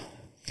Foster?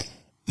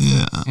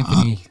 Yeah.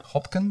 Anthony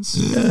Hopkins?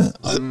 Yeah.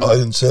 I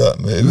didn't see that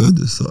movie. I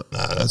just thought,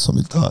 that's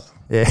something tight.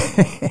 Yeah.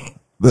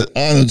 But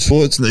Arnold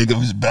Schwarzenegger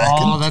was back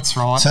in that's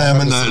right.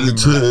 Terminator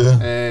 2.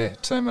 Yeah,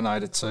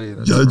 Terminator 2.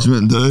 That's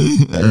Judgment Day.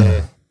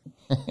 Yeah.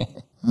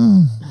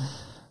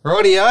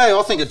 Rightio,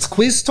 I think it's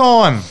quiz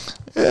time.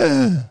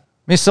 Yeah.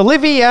 Miss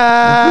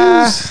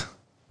Olivia.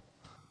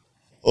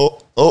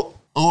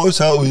 Always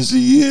how it was the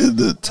year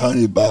that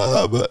Tony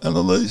Barber and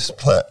Elise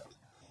Platt.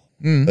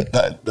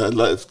 They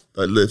left.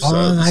 They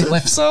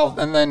left so,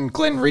 and then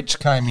Glenn Rich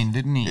came in,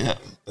 didn't he? Yeah,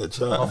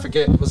 that's right. I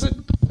forget, was it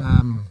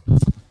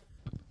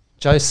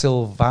Joe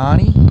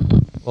Silvani?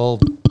 Well,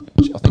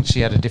 I think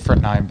she had a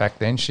different name back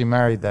then. She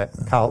married that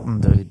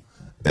Carlton dude.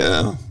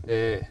 Yeah.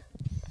 Yeah.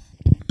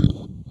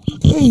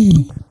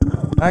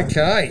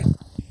 Okay.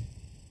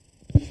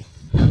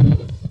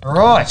 All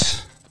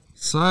right.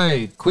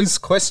 So, quiz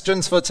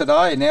questions for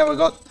today. Now we've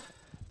got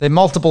they're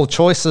multiple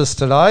choices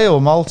today, or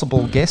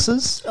multiple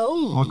guesses. I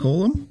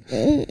call them.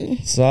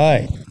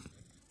 So,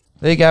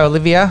 there you go,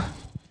 Olivia.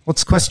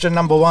 What's question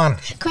number 1?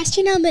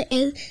 Question number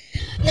is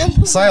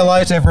Say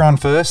hello to everyone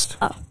first.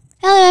 Oh.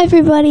 Hello,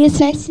 everybody. It's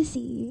nice to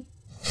see you.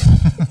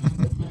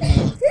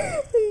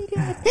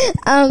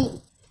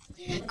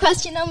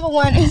 Question number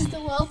 1 is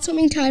the World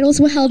Swimming Titles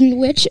were held in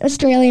which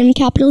Australian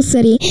capital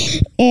city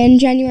in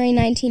January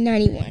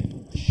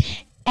 1991?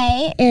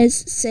 A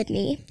is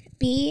Sydney,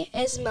 B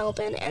is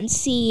Melbourne, and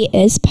C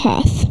is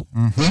Perth.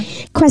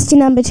 Question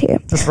number 2.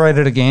 Just read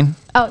it again.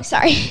 Oh,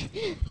 sorry.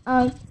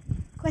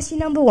 Question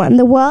number 1.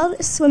 The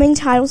World Swimming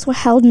Titles were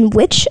held in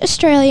which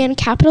Australian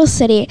capital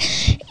city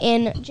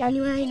in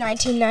January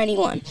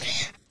 1991?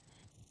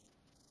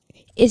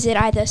 Is it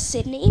either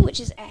Sydney, which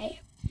is A,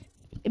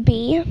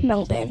 B,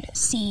 Melbourne,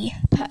 C,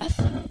 Perth?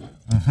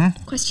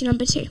 Question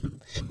number 2.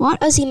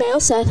 What Aussie male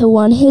surfer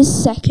won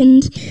his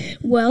second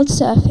World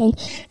Surfing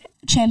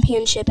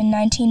Championship in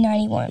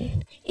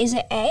 1991? Is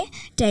it A,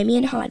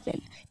 Damien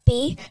Hardman,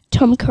 B,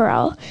 Tom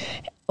Carroll,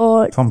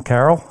 or Tom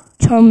Carroll.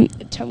 Tom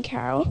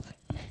Carroll,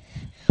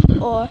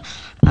 or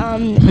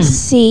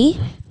C,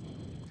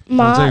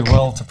 Mark I'll do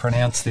well to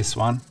pronounce this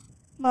one.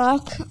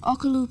 Mark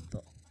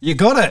Occhilupo. You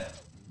got it.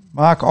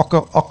 Mark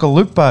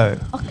Occhilupo.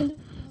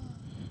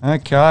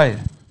 Okay.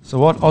 So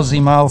what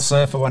Aussie male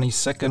surfer won his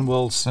second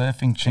World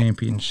Surfing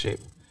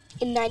Championship?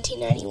 In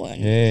 1991.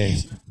 Yeah.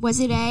 Was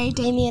it A,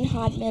 Damien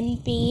Hardman,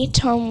 B,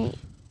 Tom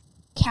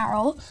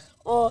Carroll,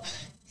 or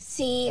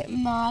C,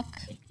 Mark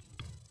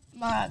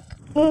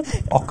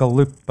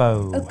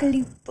Occhilupo.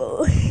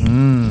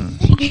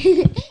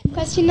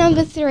 Question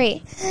number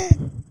 3.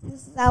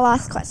 This is our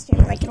last question,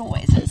 like it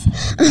always is.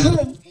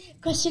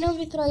 Question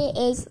number 3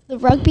 is the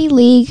Rugby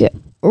League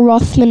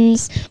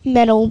Rothmans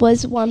Medal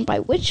was won by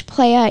which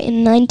player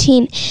in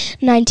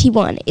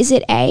 1991? Is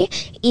it A,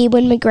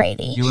 Ewan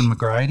McGrady? Ewan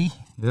McGrady.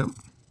 Yep.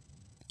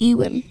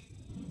 Ewan.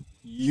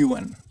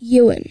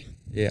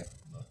 Yeah.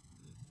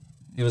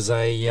 He was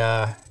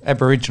a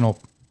Aboriginal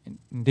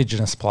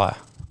Indigenous player.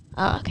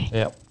 Oh, okay.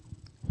 Yep.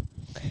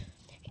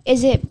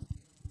 Is it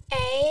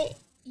A,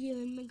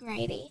 Ewan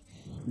McGrady,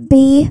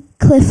 B,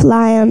 Cliff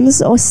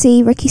Lyons, or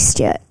C, Ricky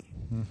Stewart?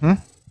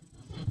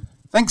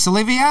 Thanks,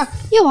 Olivia.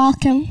 You're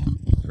welcome.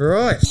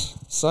 Right.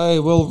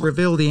 So we'll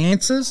reveal the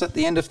answers at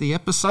the end of the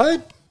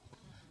episode.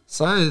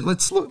 So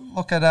let's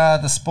look at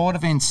the sport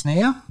events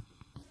now.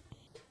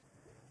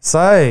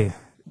 So,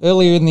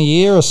 earlier in the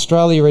year,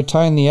 Australia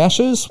retained the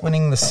Ashes,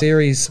 winning the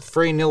series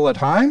 3-0 at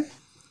home.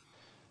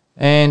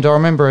 And I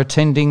remember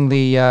attending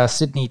the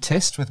Sydney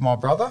Test with my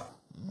brother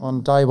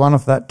on day 1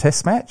 of that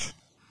Test match.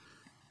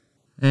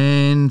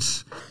 And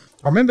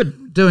I remember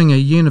doing a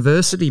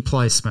university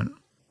placement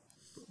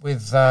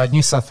with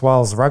New South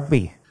Wales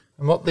Rugby.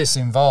 And what this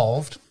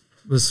involved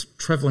was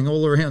travelling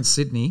all around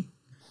Sydney.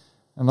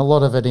 And a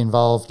lot of it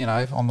involved,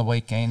 on the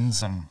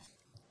weekends. And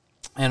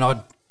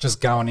I'd just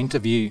go and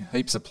interview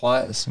heaps of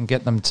players and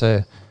get them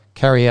to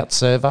carry out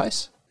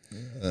surveys.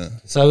 Yeah.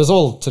 So it was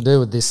all to do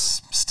with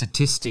this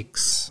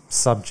statistics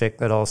subject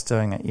that I was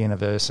doing at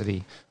university.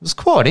 It was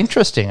quite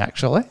interesting,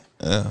 actually.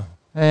 Yeah.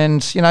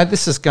 And,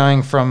 this is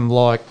going from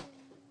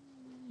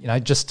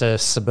just a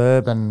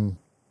suburban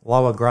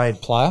lower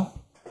grade player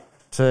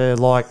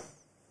to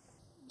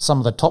some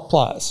of the top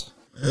players.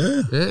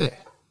 Yeah. Yeah.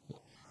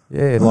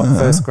 Yeah, like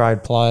first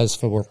grade players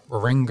for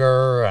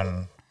Warringah,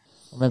 and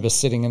I remember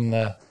sitting in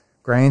the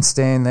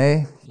grandstand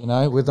there,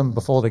 with them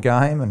before the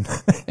game. And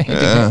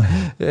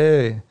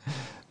yeah.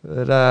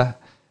 But,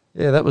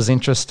 that was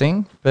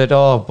interesting. But,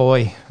 oh,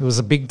 boy, it was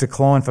a big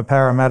decline for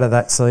Parramatta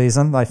that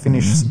season. They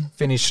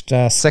finished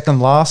second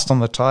last on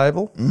the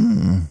table.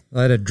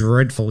 They had a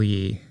dreadful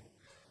year.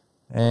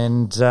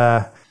 And,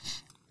 I'd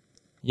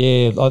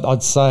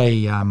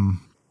say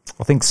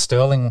I think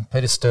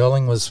Peter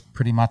Sterling was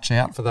pretty much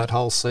out for that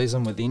whole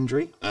season with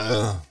injury.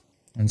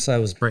 And so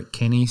was Brett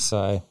Kenny.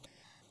 So,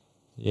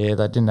 yeah,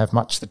 they didn't have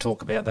much to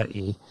talk about that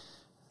year.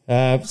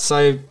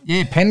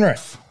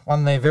 Penrith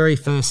won their very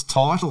first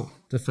title,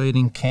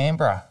 defeating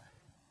Canberra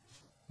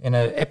in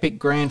an epic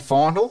grand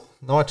final,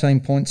 19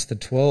 points to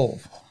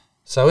 12.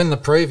 So in the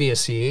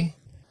previous year,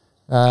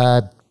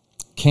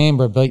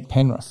 Canberra beat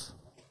Penrith.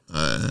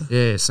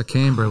 So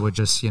Canberra were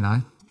just,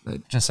 they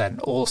just had an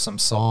awesome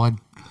side.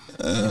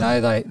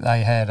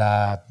 They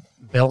had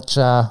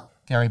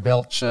Gary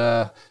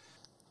Belcher.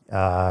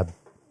 I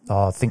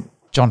think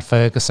John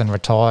Ferguson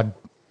retired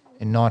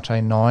in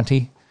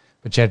 1990.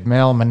 But you had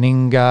Mel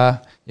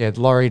Meninga, you had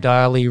Laurie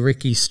Daly,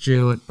 Ricky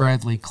Stewart,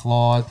 Bradley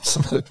Clyde,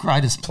 some of the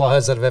greatest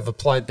players that have ever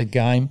played the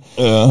game.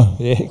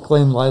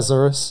 Glenn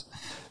Lazarus.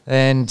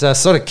 And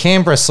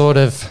Canberra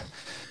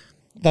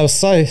they were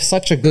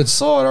such a good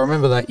side. I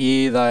remember that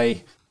year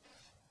they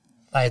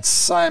had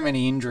so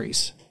many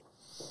injuries.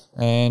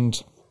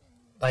 And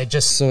they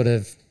just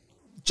through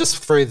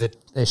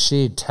their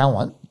sheer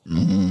talent,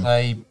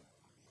 they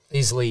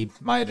easily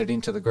made it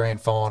into the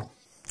grand final.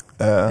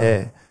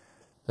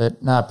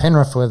 But no,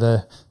 Penrith were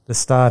the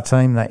star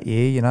team that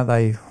year.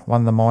 They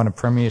won the minor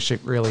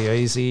premiership really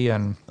easy,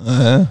 and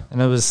it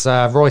was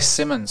Royce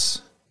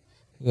Simmons,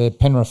 the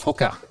Penrith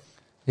hooker.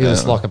 He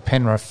was like a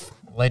Penrith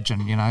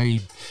legend.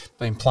 He'd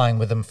been playing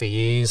with them for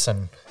years.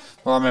 And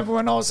I remember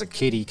when I was a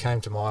kid, he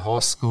came to my high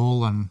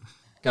school and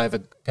gave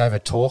a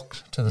talk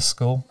to the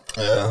school.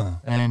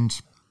 And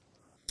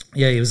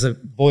he was a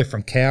boy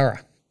from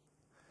Cowra.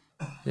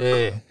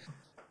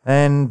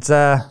 And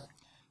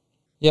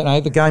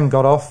the game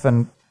got off,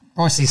 and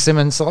Royce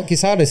Simmons,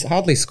 he's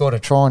hardly scored a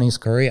try in his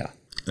career.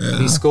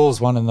 He scores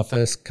one in the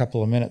first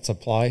couple of minutes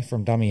of play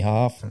from dummy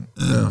half, and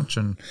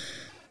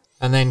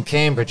then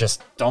Canberra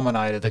just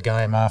dominated the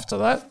game after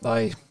that.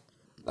 They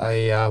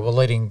were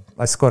leading.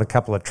 They scored a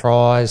couple of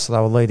tries. They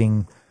were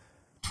leading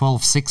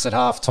 12-6 at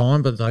half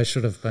time, but they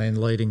should have been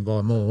leading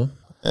by more.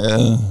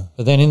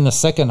 But then in the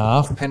second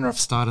half, Penrith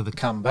started to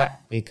come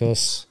back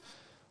because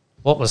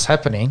what was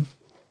happening,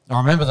 I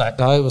remember that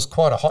day, it was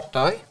quite a hot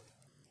day,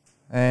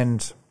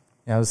 and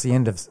it was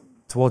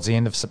towards the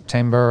end of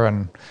September,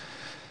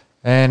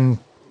 and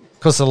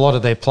because a lot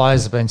of their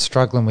players have been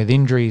struggling with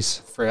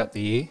injuries throughout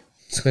the year,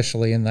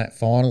 especially in that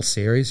final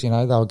series, they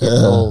were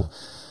getting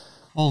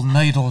all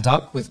needled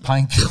up with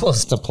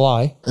painkillers to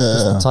play,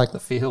 just to take the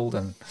field,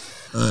 and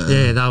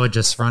they were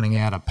just running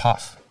out of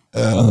puff.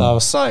 They were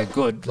so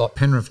good. Like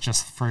Penrith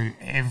just threw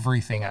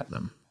everything at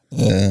them.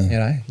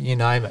 You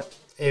name it,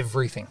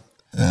 everything.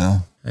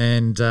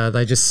 And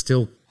they just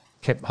still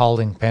kept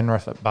holding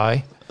Penrith at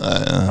bay.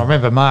 I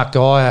remember Mark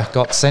Geyer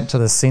got sent to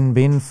the sin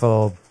bin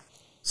for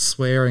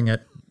swearing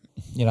at,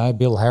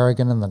 Bill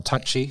Harrigan and the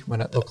touchy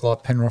when it looked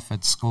like Penrith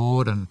had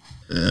scored. And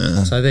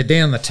so they're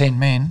down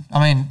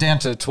down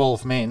to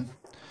 12 men.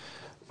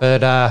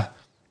 But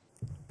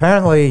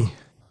apparently, I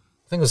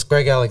think it was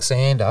Greg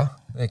Alexander,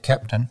 their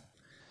captain,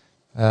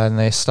 and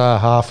their star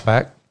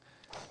halfback.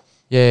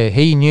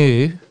 He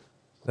knew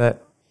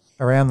that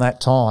around that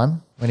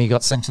time, when he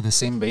got sent to the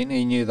sin bin,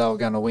 he knew they were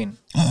going to win.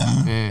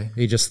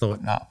 He just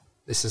thought, no,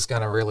 this is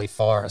going to really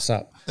fire us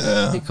up.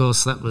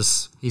 Because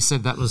he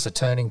said that was a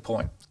turning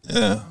point.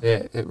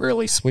 It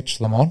really switched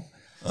them on.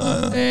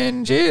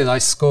 And, they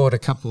scored a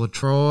couple of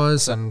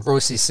tries, and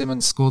Royce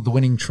Simmons scored the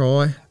winning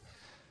try.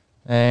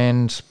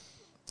 And,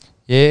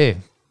 it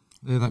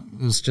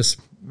was just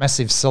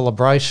massive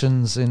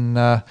celebrations in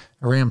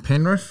around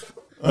Penrith.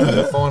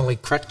 They finally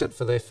cracked it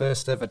for their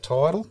first ever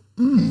title.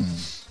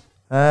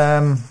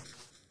 Hawthorn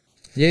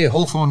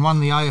won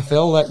the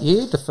AFL that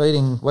year,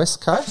 defeating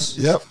West Coast.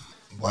 Yep,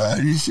 by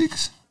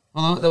 86.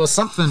 Well, there was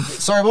something.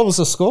 Sorry, what was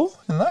the score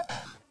in that?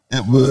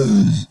 It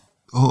was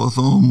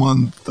Hawthorn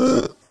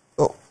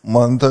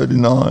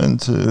 139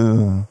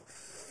 to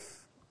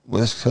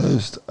West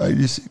Coast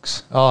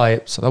 86. Oh, yeah,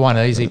 so they weren't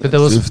easy, but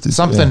there was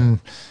something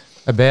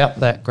about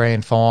that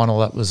grand final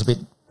that was a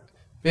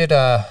bit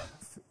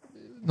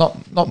not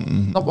what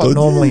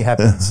normally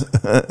happens.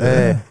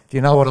 Do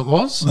you know what it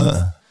was?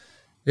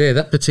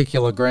 That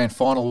particular grand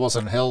final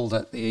wasn't held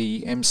at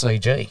the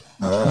MCG.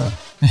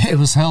 It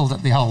was held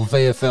at the old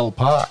VFL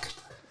Park.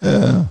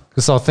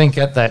 Because I think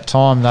at that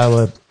time they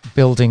were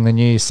building the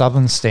new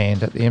Southern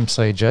Stand at the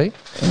MCG.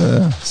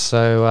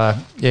 So,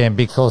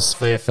 because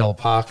VFL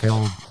Park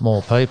held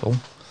more people,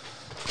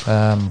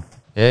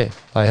 they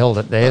held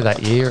it there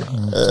that year.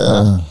 And,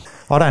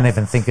 I don't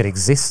even think it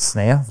exists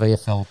now,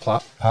 VFL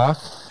Park.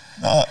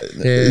 No,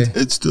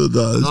 it still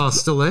does. Oh, it's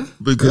still there?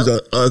 Because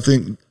I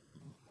think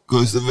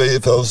because the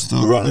VFL's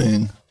still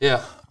running.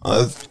 Yeah.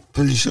 I'm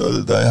pretty sure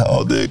that they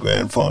held their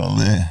grand final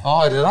there.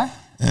 Oh, did they?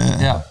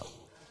 Yeah.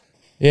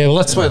 Yeah, well,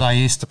 that's where they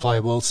used to play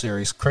World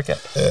Series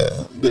cricket.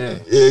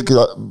 Yeah,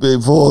 'cause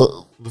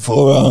before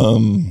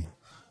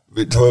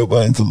Victoria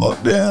went into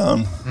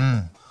lockdown,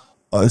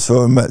 I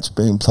saw a match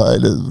being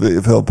played at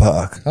VFL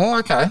Park. Oh,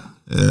 okay.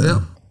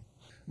 Yeah.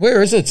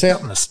 Where is it? It's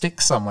out in the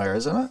sticks somewhere,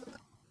 isn't it?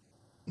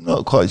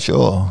 Not quite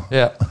sure.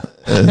 Yeah.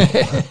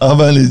 I've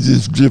only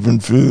just driven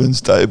through and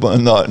stayed by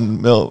night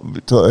in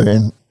Victoria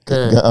and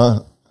kept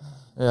going.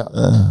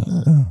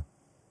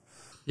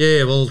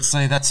 Yeah, well,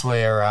 see, that's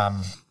where,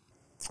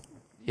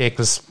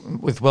 because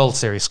with World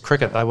Series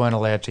cricket, they weren't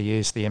allowed to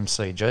use the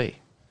MCG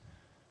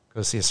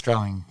because the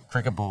Australian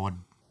Cricket Board,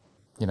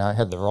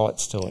 had the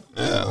rights to it.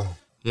 Yeah.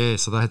 Yeah,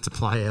 so they had to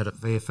play out at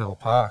VFL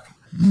Park.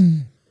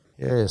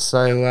 Yeah,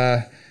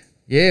 so,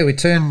 we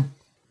turn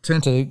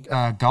to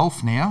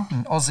golf now.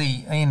 And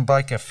Aussie Ian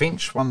Baker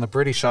Finch won the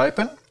British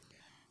Open,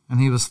 and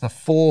he was the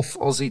fourth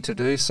Aussie to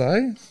do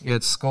so. He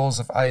had scores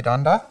of 8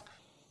 under.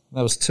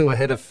 That was 2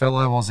 ahead of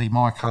fellow Aussie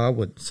Mike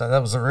Harwood. So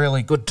that was a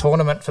really good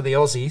tournament for the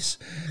Aussies.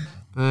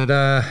 But,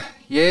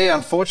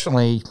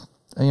 unfortunately,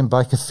 Ian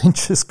Baker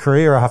Finch's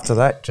career after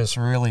that just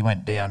really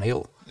went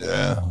downhill.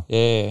 Yeah.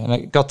 Yeah, and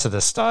it got to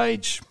the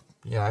stage,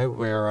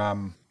 where,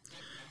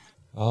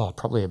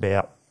 probably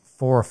about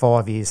 4 or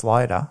 5 years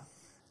later,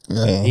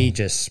 he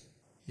just,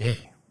 he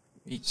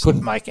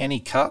couldn't make any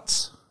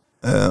cuts.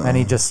 And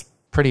he just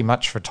pretty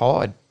much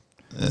retired.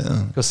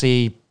 Yeah. Because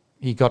he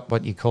got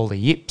what you call the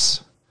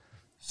yips.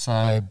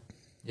 So,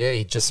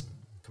 he just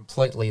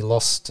completely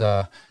lost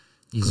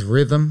his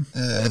rhythm.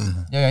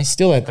 Yeah, he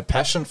still had the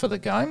passion for the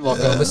game. Like,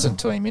 I listened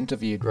to him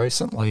interviewed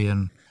recently,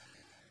 and,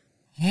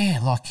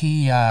 it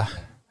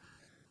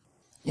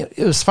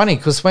was funny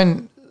because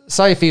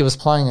say if he was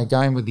playing a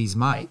game with his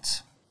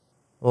mates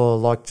or,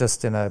 like,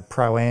 just in a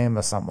pro-am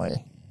or somewhere,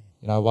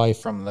 away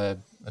from the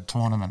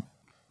tournament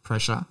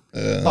pressure,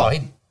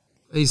 he'd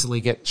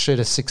easily shoot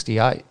a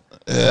 68.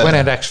 Yeah. When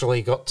it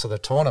actually got to the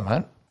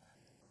tournament,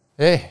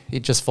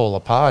 he'd just fall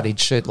apart. He'd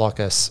shoot like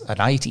an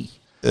 80.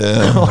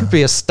 Yeah. I'd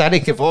be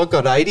ecstatic if I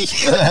got 80.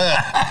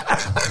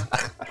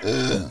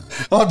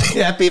 I'd be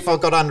happy if I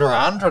got under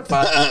 100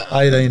 for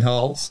 18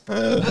 holes.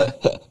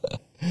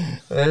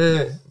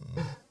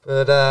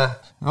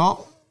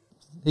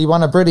 He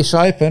won a British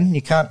Open.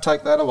 You can't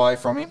take that away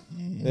from him.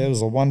 It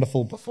was a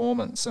wonderful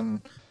performance.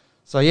 And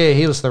so,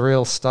 he was the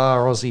real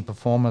star Aussie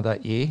performer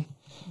that year.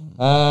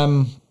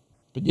 But,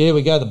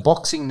 we go to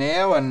boxing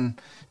now,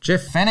 and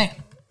Jeff Fenech,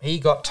 he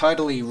got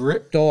totally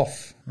ripped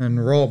off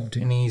and robbed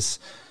in his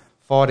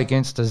fight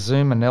against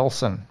Azuma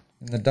Nelson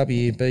in the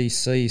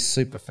WBC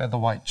Super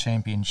Featherweight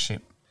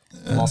Championship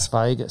in Las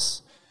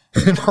Vegas.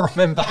 And I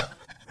remember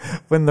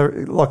when I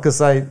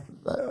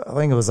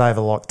think it was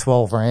over like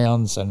 12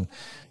 rounds, and,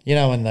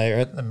 when they're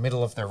at the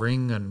middle of the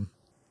ring and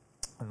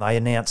they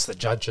announce the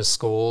judges'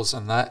 scores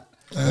and that.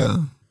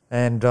 Yeah.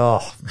 And,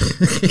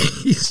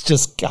 he's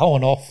just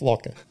going off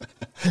like a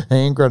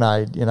hand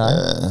grenade,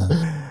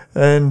 Yeah.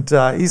 And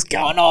he's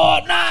going, oh,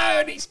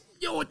 no, and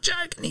you're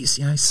joking. He's,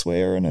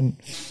 swearing, and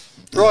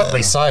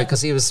rightly so,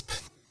 because he was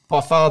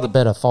by far the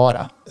better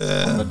fighter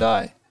on the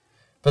day.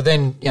 But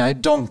then,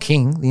 Don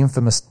King, the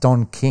infamous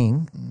Don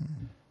King,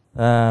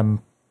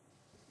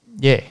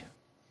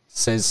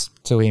 says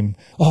to him,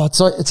 oh,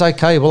 it's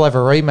okay, we'll have a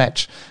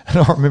rematch. And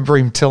I remember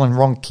him telling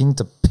Ron King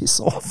to piss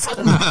off.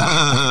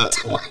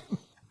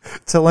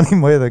 Telling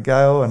him where to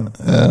go. And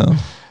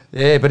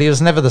but he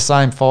was never the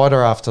same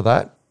fighter after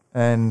that.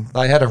 And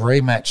they had a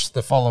rematch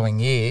the following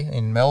year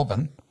in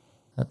Melbourne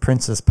at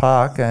Princes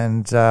Park,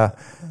 and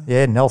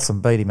Nelson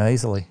beat him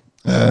easily.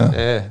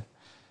 Yeah.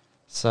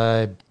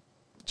 So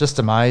just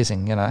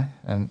amazing,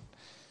 and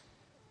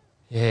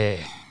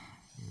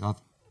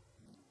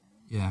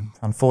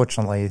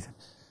unfortunately,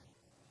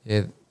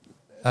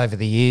 over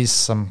the years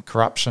some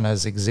corruption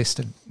has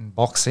existed in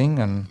boxing,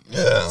 and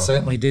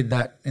certainly did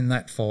that in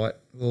that fight.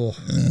 Oh,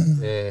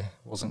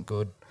 wasn't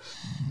good.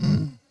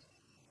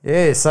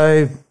 Yeah,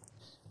 so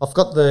I've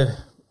got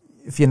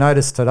if you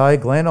notice today,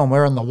 Glenn, I'm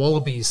wearing the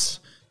Wallabies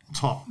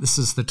top. This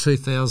is the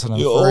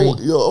 2003.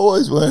 You're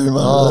always wearing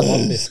one. I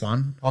love this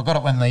one. I got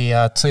it when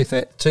the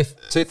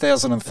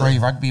 2003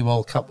 Rugby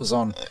World Cup was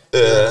on in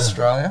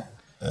Australia.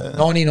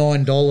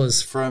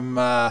 $99 from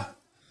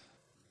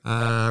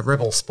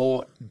Rebel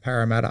Sport in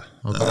Parramatta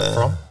I got it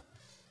from.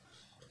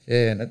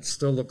 Yeah, and it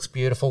still looks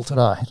beautiful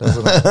today,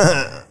 doesn't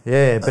it?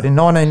 Yeah, but in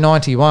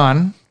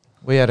 1991,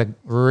 we had a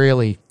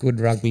really good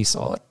rugby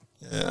side.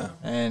 Yeah.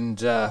 And,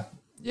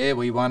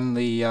 we won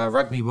the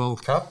Rugby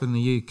World Cup in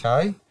the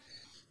UK,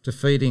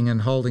 defeating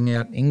and holding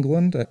out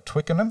England at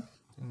Twickenham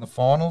in the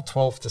final,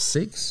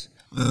 12-6.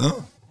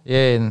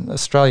 Yeah, and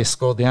Australia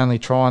scored the only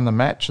try in the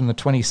match in the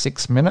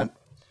 26th minute.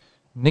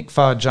 Nick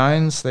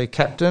Farr-Jones, their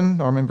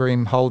captain, I remember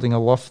him holding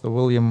aloft the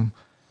William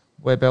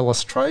Webb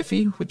Ellis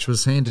Trophy, which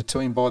was handed to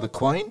him by the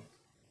Queen.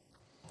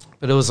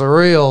 But it was a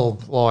real,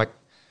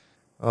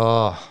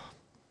 the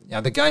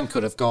game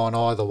could have gone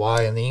either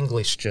way, and the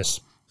English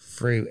just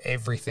threw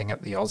everything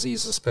at the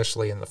Aussies,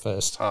 especially in the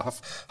first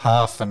half.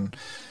 And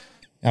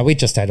we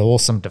just had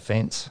awesome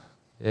defence.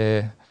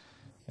 Yeah.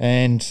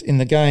 And in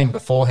the game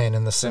beforehand,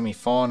 in the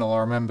semi-final,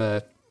 I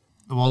remember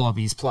the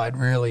Wallabies played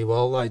really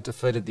well. They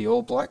defeated the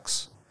All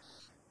Blacks.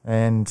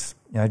 And,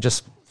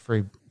 just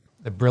through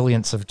the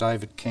brilliance of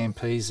David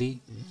Campese,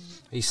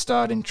 he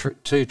starred in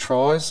 2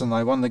 tries and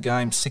they won the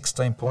game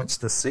 16 points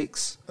to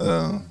 6.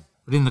 But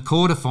in the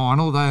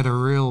quarterfinal, they had a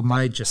real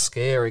major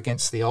scare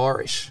against the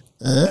Irish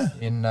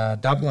in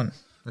Dublin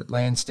at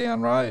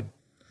Lansdowne Road.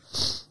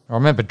 I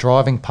remember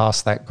driving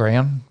past that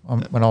ground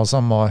when I was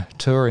on my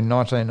tour in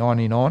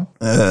 1999,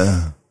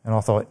 and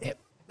I thought, yep,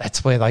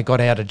 that's where they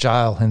got out of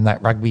jail in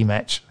that rugby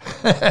match.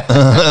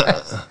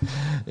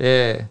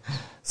 Yeah.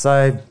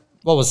 So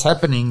what was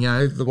happening,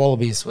 the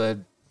Wallabies were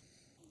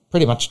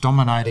pretty much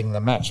dominating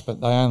the match,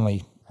 but they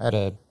only had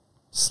a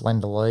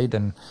slender lead.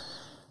 And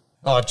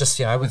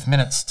with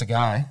minutes to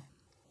go,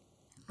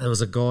 there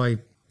was a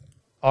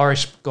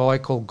Irish guy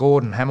called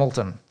Gordon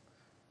Hamilton,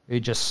 who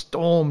just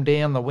stormed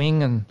down the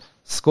wing and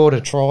scored a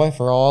try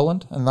for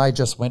Ireland, and they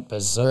just went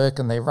berserk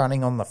and they're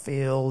running on the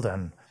field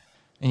and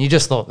you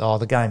just thought,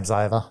 the game's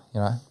over,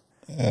 Yeah.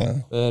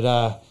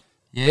 But,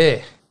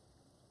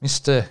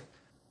 Mr.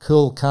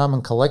 Cool, Calm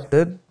and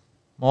Collected,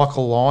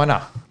 Michael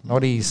Liner,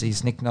 not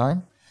his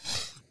nickname,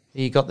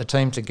 he got the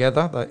team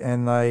together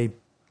and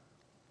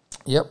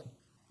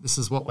this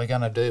is what we're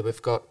going to do.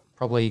 We've got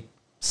probably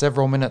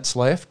several minutes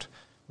left.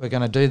 We're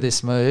going to do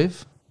this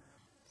move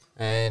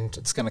and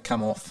it's going to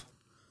come off.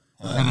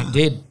 And it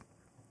did.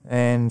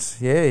 And,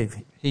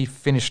 he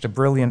finished a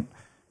brilliant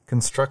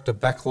constructive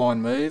backline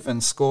move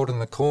and scored in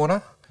the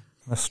corner.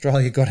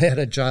 Australia got out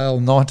of jail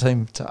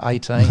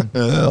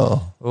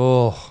 19-18.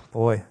 Oh,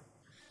 boy.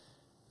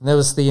 And there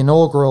was the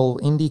inaugural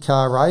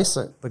IndyCar race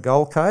at the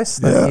Gold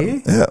Coast that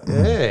year.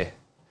 Yeah.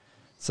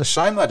 It's a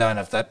shame they don't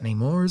have that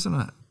anymore, isn't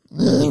it?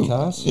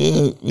 IndyCars.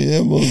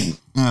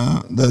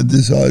 Well, they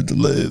decided to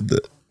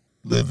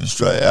leave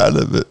Australia out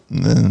of it.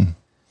 And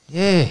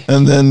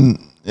then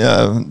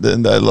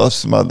then they lost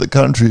some other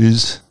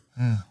countries.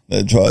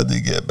 They tried to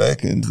get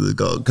back into the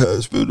Gold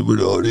Coast, but we'd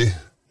already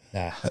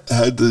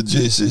had the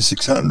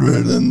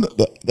GC600, and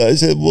they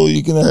said, well,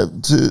 you can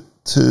have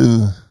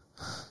two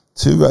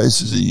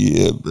races a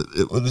year, but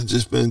it would have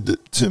just been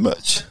too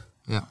much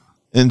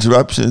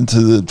interruption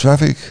to the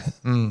traffic,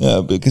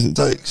 because it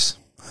takes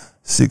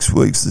 6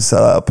 weeks to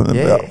set up and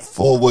about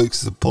 4 weeks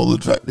to pull the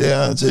track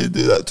down, so you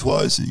do that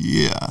twice a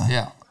year.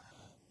 Yeah.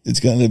 It's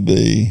going to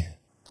be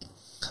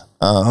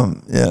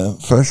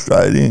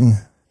frustrating,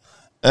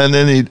 and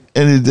any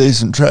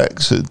decent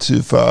tracks are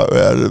too far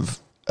out of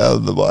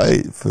the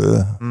way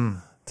to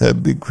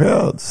have big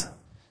crowds.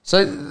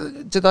 So,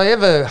 did they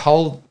ever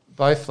hold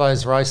both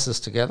those races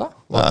together,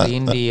 like the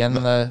Indy and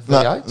the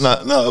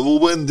V8s? No. Well,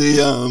 when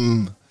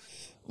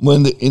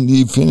the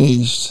Indy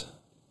finished,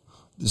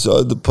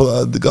 decided to pull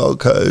out of the Gold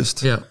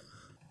Coast. Yeah.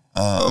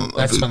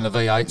 That's when the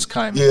V8s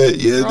came.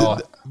 Yeah.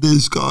 Right.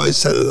 This guy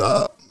set it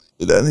up.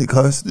 It only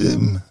cost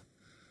him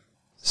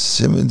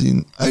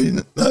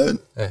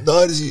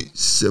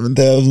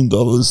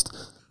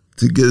 $97,000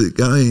 to get it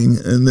going,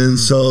 and then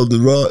sold the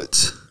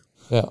rights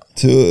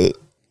to it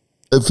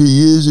a few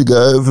years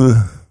ago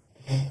for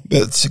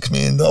about $6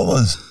 million.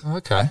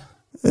 Okay.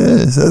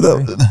 Yeah, so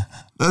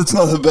that's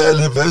not a bad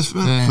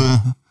investment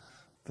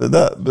for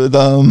that. But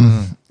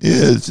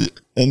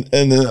and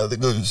then I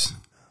think it was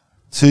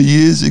 2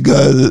 years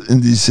ago that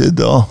Indy said,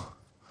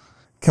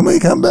 can we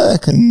come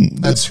back?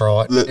 And that's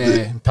right.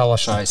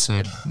 Palaszczuk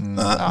said,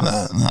 no,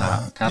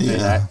 can't do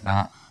that.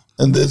 No.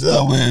 And there's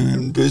nowhere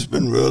in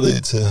Brisbane really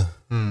that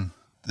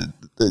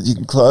you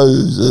can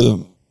close a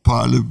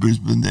part of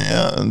Brisbane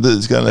down and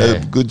that's going to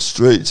have good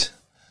streets.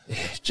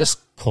 Yeah, just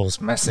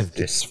cause massive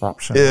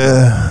disruption.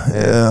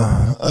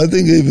 Yeah. I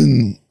think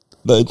even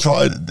they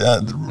tried it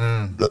down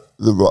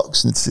the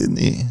rocks in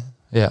Sydney.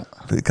 Yeah.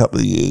 For a couple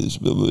of years,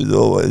 but it was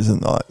always a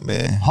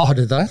nightmare. Oh,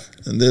 did they?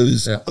 And there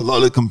was a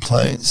lot of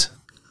complaints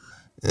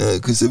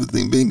because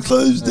everything being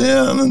closed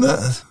down and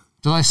that.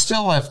 Do they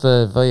still have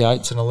the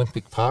V8s in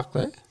Olympic Park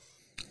there?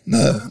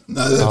 No,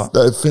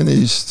 they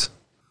finished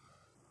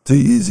 2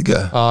 years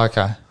ago. Oh,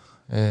 okay.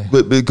 Yeah.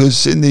 But because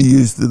Sydney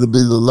used to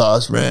be the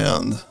last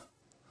round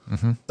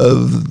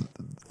of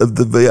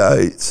the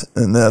V8s,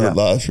 and now the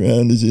last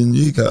round is in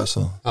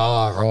Newcastle.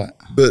 Oh, right.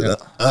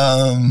 But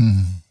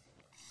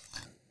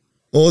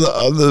all the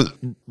other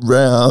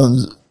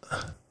rounds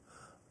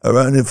are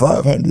only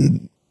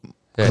 500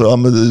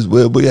 kilometres,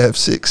 where we have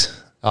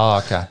 6. Oh,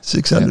 okay.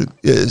 600.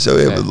 Yeah, so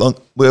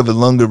we have a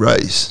longer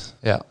race.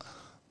 Yeah.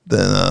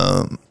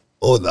 Than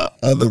all the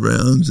other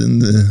rounds in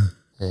the.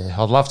 Yeah,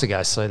 I'd love to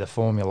go see the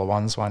Formula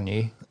Ones one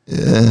year.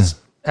 Yeah.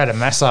 Had a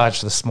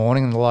massage this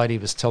morning, and the lady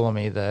was telling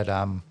me that,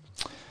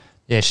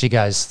 she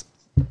goes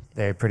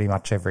there pretty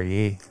much every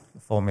year,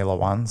 the Formula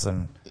Ones,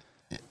 and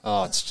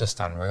it's just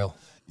unreal.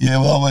 Yeah,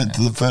 well, I went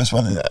to the first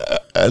one in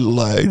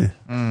Adelaide.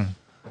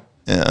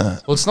 Yeah.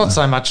 Well, it's not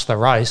so much the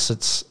race;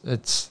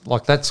 it's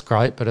like that's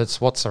great, but it's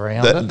what's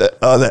around it.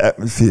 The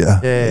atmosphere.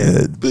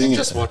 Yeah.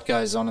 Just what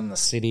goes on in the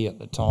city at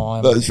the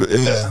time. That's right.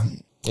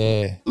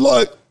 Yeah.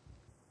 Like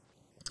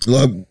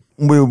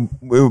we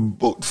were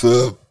booked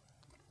for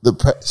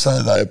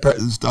Saturday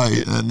practice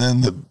day, and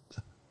then the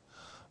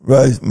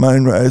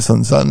main race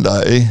on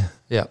Sunday.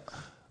 Yeah.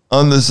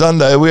 On the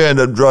Sunday, we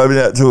ended up driving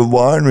out to a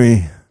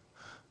winery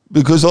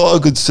because all I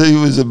could see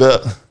was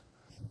about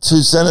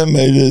 2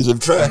 centimetres of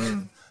track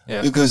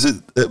because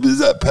it was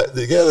that packed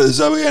together.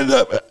 So we ended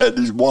up at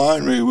this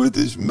winery with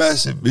this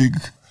massive big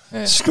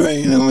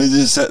screen, and we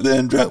just sat there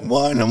and drank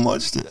wine and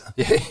watched it.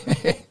 Yeah.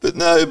 But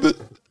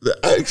the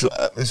actual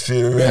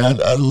atmosphere around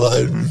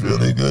Adelaide was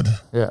really good.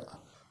 Yeah.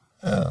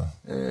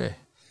 Yeah.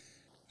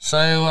 So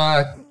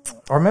I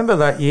remember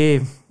that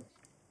year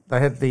they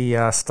had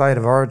the State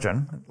of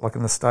Origin, like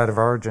in the State of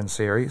Origin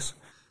series.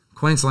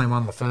 Queensland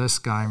won the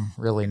first game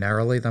really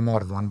narrowly. They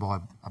might have won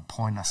by a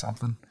point or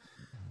something.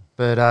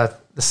 But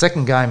the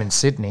second game in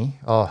Sydney,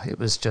 it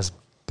was just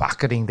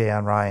bucketing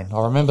down rain.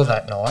 I remember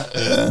that night.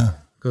 Yeah.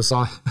 Because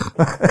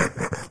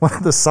one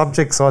of the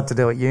subjects I had to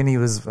do at uni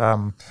was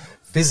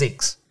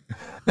physics.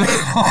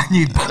 I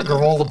knew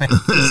bugger all about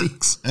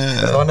physics.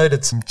 But I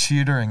needed some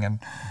tutoring, and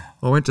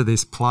I went to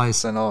this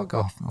place, and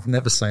I've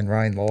never seen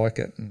rain like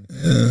it.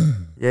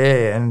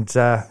 And,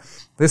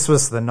 this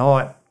was the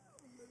night,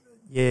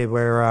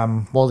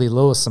 where Wally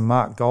Lewis and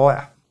Mark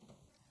Geyer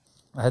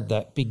had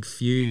that big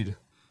feud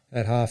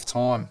at half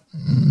time.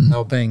 They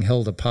were being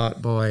held apart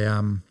by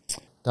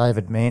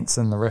David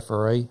Manson, the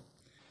referee.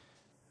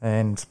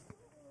 And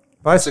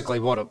basically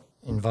what it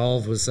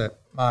involved was that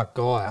Mark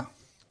Geyer,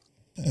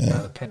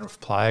 the Penrith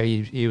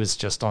player, he was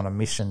just on a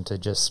mission to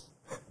just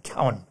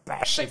go and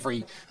bash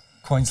every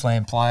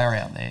Queensland player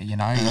out there, He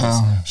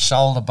was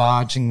shoulder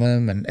barging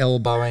them and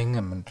elbowing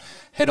them and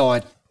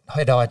head-eye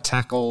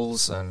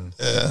tackles and,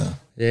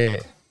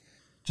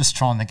 just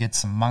trying to get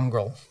some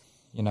mongrel,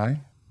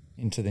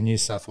 into the New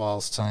South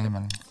Wales team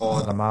and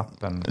fire them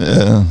up. And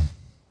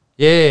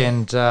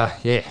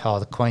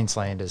the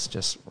Queenslanders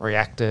just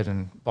reacted,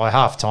 and by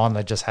half-time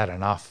they just had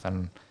enough,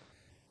 and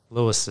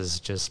Lewis is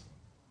just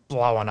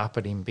blowing up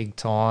at him big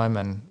time,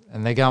 and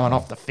they're going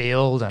off the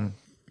field, and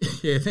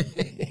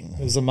it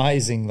was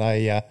amazing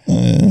they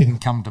didn't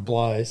come to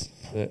blows.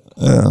 But,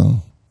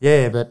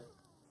 but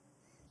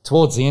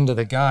towards the end of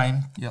the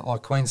game,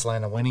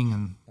 Queensland are winning,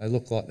 and they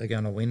look like they're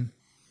going to win.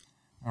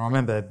 And I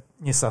remember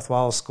New South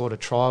Wales scored a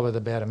try with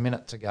about a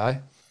minute to go.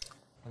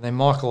 And then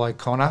Michael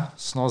O'Connor,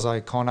 Snoz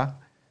O'Connor,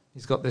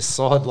 he's got this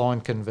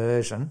sideline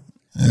conversion,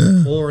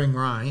 pouring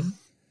rain.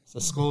 So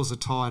the scores are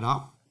tied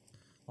up.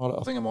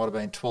 I think it might have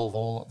been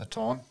 12-all at the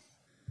time.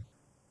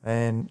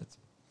 And it's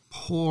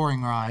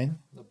pouring rain.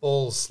 The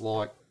ball's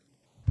like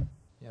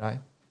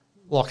in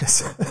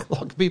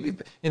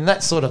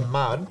that sort of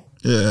mud,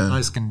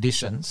 those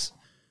conditions.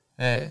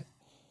 Yeah.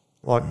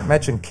 Like,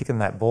 imagine kicking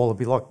that ball. It'd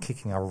be like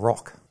kicking a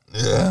rock.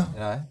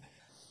 Yeah.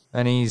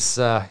 And he's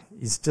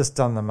just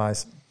done the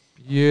most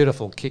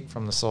beautiful kick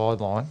from the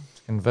sideline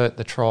to convert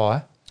the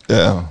try.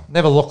 Yeah.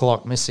 Never looked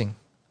like missing.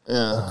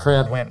 Yeah. The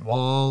crowd went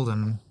wild,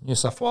 and New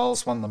South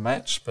Wales won the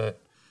match. But,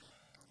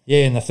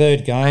 in the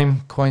third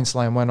game,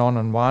 Queensland went on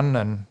and won,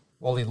 and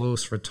Wally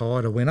Lewis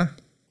retired a winner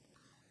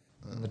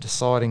in the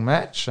deciding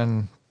match.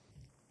 And,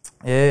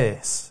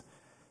 yes.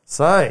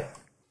 So,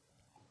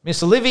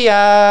 Miss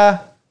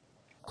Olivia,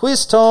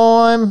 quiz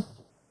time.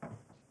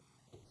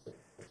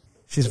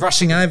 She's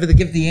rushing over to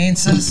give the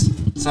answers.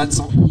 So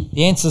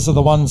the answers are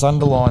the ones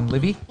underlined,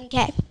 Livy.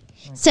 Okay.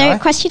 So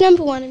question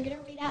number 1, I'm going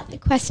to read out the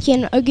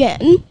question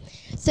again.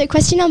 So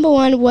question number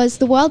 1 was,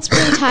 the World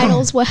Spring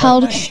Titles were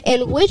held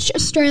in which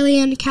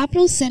Australian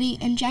capital city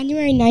in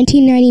January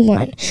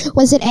 1991?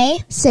 Was it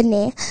A,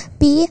 Sydney,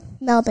 B,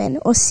 Melbourne,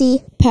 or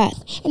C,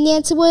 Perth? And the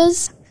answer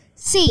was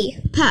C,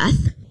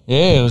 Perth.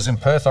 Yeah, it was in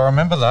Perth. I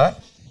remember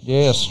that.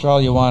 Yeah,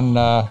 Australia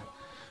won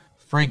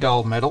 3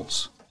 gold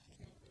medals.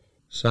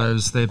 So it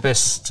was their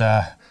best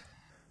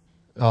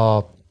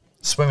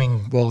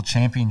swimming world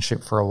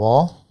championship for a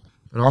while.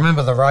 But I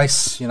remember the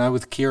race,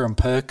 with Kieran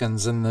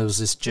Perkins, and there was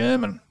this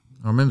German.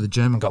 I remember the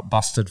German got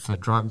busted for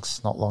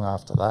drugs not long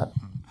after that.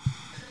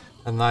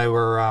 And they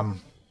were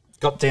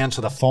got down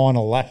to the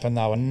final lap, and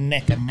they were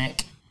neck and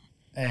neck.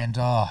 And,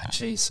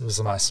 it was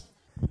the most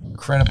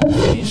incredible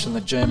finish, and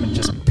the German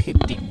just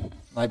pipped him.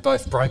 They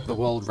both broke the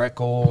world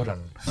record.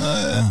 And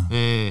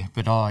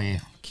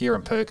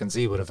Kieran Perkins,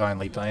 he would have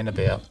only been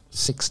about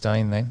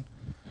 16 then.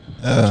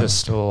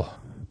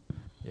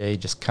 He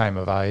just came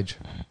of age.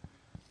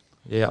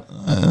 Yeah.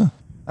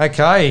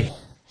 Okay,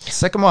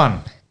 second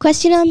one.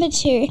 Question number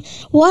 2.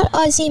 What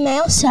Aussie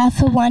male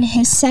surfer won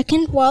his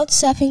second World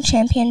Surfing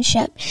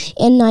Championship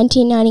in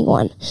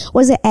 1991?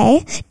 Was it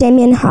A,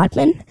 Damien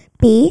Hardman,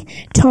 B,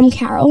 Tom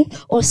Carroll,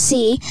 or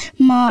C,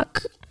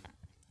 Mark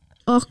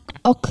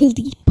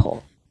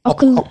Occhilupo?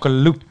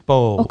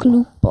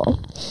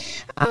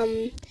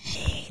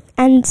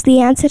 And the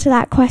answer to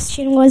that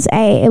question was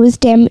A. It was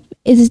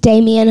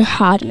Damien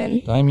Hardman.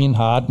 Damien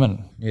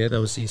Hardman. Yeah, that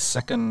was his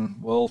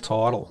second world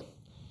title.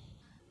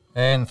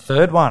 And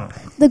third one.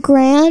 The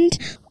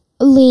Grand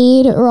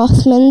Lead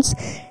Rothmans.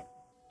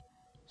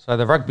 So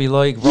the Rugby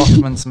League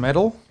Rothmans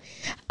medal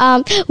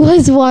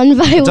was won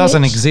by It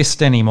doesn't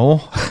exist anymore.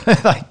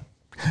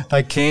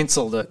 they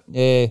cancelled it.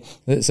 Yeah.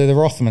 So the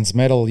Rothmans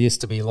medal used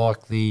to be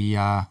like the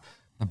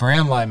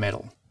Brownlow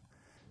medal.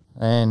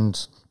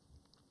 And,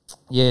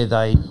 yeah,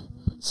 they...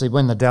 See,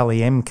 when the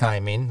Dally M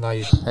came in,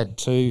 they had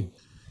two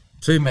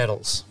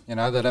medals. You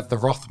know, they'd have the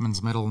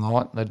Rothmans medal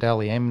night and the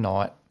Dally M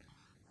night.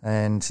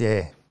 And,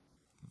 yeah,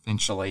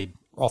 eventually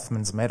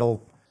Rothmans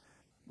medal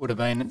would have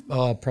been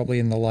probably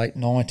in the late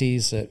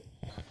 90s. It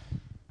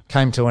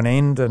came to an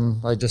end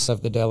and they just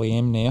have the Dally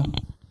M now.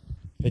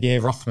 But, yeah,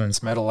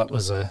 Rothmans medal, that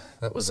was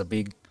a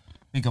big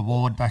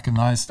award back in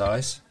those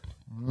days.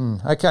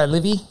 Okay,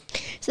 Livy.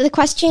 So the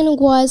question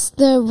was,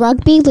 the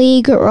Rugby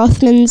League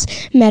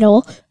Rothmans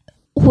medal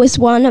was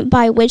won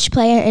by which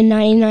player in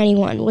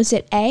 1991? Was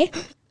it A,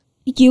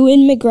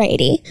 Ewan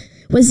McGrady?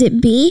 Was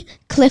it B,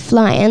 Cliff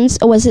Lyons?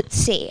 Or was it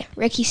C,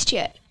 Ricky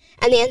Stewart?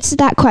 And the answer to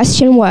that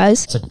question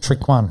was... It's a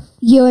trick one.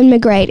 Ewan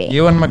McGrady.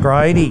 Ewan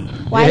McGrady.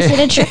 Why is it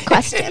a trick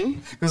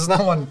question? Because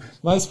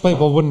most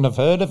people wouldn't have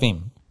heard of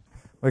him.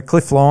 Where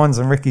Cliff Lyons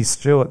and Ricky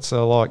Stewart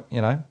are like,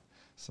 you know,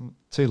 some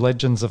two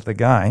legends of the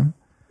game.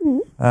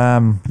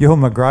 Ewan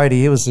McGrady,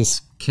 he was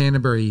this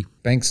Canterbury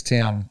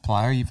Bankstown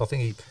player. I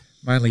think he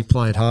mainly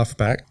played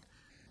halfback.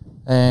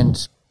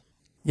 And,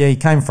 yeah, he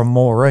came from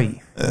Moree.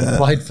 He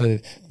played for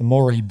the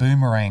Moree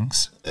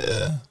Boomerangs.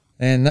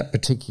 And that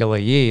particular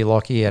year,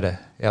 like, he had an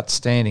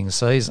outstanding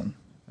season.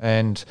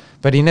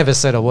 But he never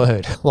said a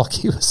word. Like,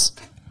 he was,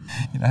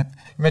 you know,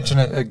 imagine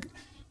a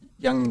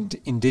young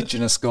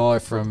Indigenous guy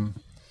from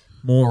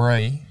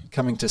Moree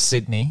coming to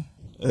Sydney.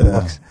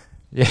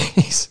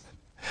 He's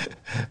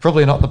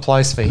probably not the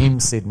place for him,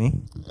 Sydney.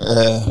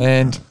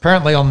 And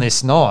apparently on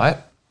this night,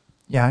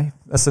 you know,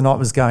 as the night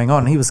was going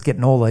on, he was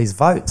getting all these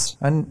votes,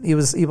 and he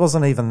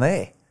wasn't even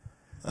there.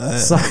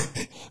 So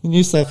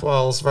New South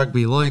Wales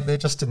Rugby League, they're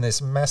just in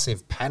this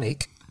massive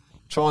panic,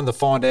 trying to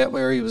find out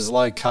where he was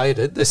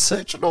located. They're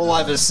searching all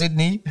over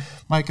Sydney,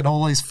 making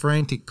all these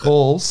frantic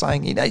calls,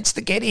 saying he needs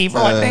to get here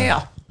right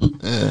now.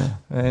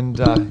 And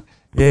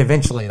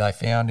eventually they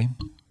found him.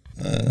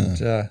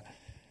 And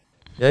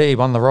he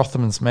won the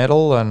Rothmans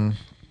medal, and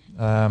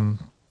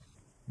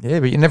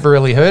but you never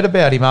really heard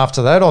about him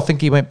after that. I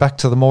think he went back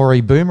to the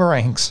Moree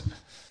Boomerangs.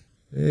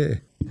 Yeah.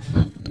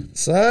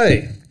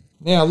 So,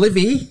 now,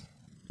 Livy,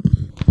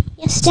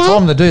 Yes, it's Dad?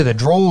 time to do the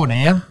draw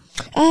now.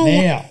 Oh,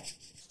 yeah.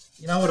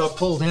 You know what I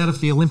pulled out of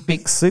the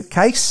Olympic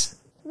suitcase?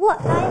 What?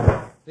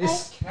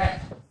 This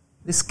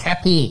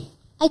cap here.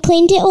 I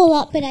cleaned it all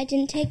up, but I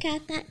didn't take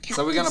out that cap.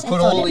 So we're going to because I put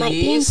thought all it the might be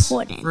years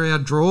important. for our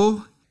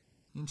draw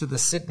into the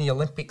Sydney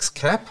Olympics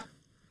cap.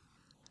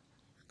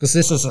 Because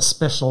this is a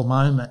special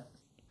moment.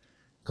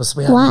 Because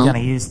we're only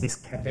going to use this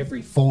cap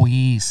every 4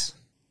 years.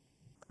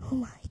 Oh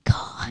my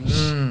gosh.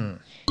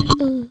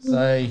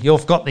 So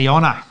you've got the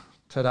honour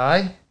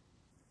today.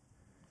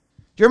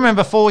 Do you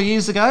remember 4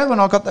 years ago when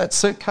I got that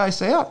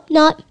suitcase out?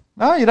 No.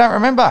 No, you don't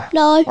remember?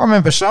 No. I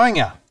remember showing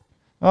you.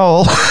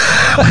 Oh.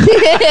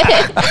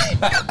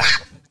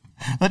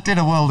 That did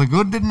a world of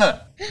good, didn't it?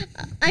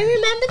 I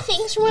remember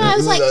things from when I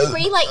was like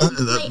 3,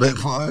 That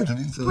backfired.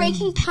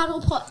 breaking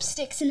paddle pop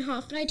sticks in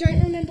half, but I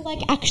don't remember like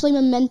actually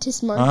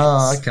momentous moments.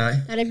 Oh, okay.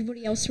 That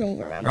everybody else will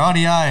remember.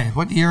 Rightio.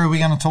 What year are we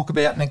going to talk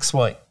about next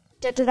week?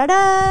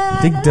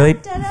 Da-da-da-da, Dig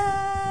deep.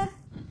 da-da.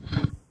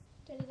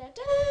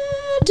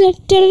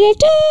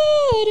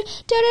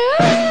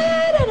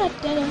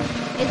 Da-da-da-da-da-da-da-da-da-da-da-da.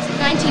 It's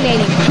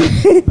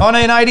 1981.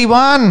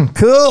 1981.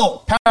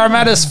 Cool.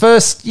 Parramatta's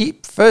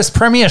first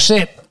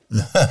premiership.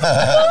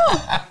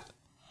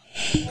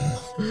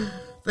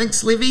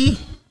 Thanks, Livy.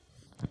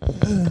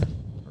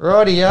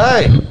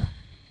 Rightio.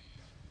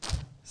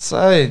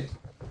 So,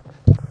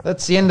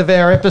 that's the end of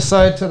our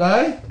episode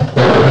today.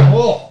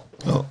 Oh.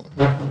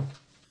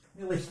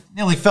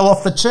 Nearly fell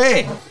off the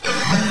chair.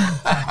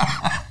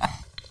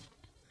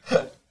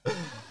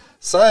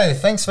 So,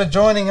 thanks for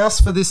joining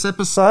us for this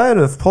episode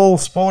of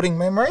Paul's Sporting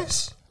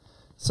Memories.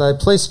 So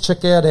please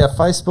check out our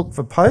Facebook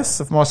for posts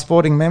of my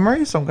sporting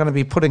memories. I'm going to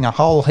be putting a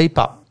whole heap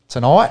up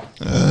tonight.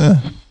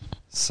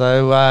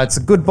 So it's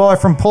a goodbye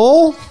from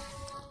Paul.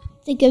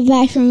 It's a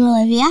goodbye from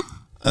Olivia.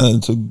 And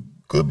it's a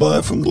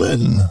goodbye from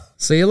Glenn.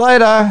 See you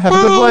later. Have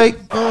a good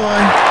week.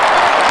 Bye.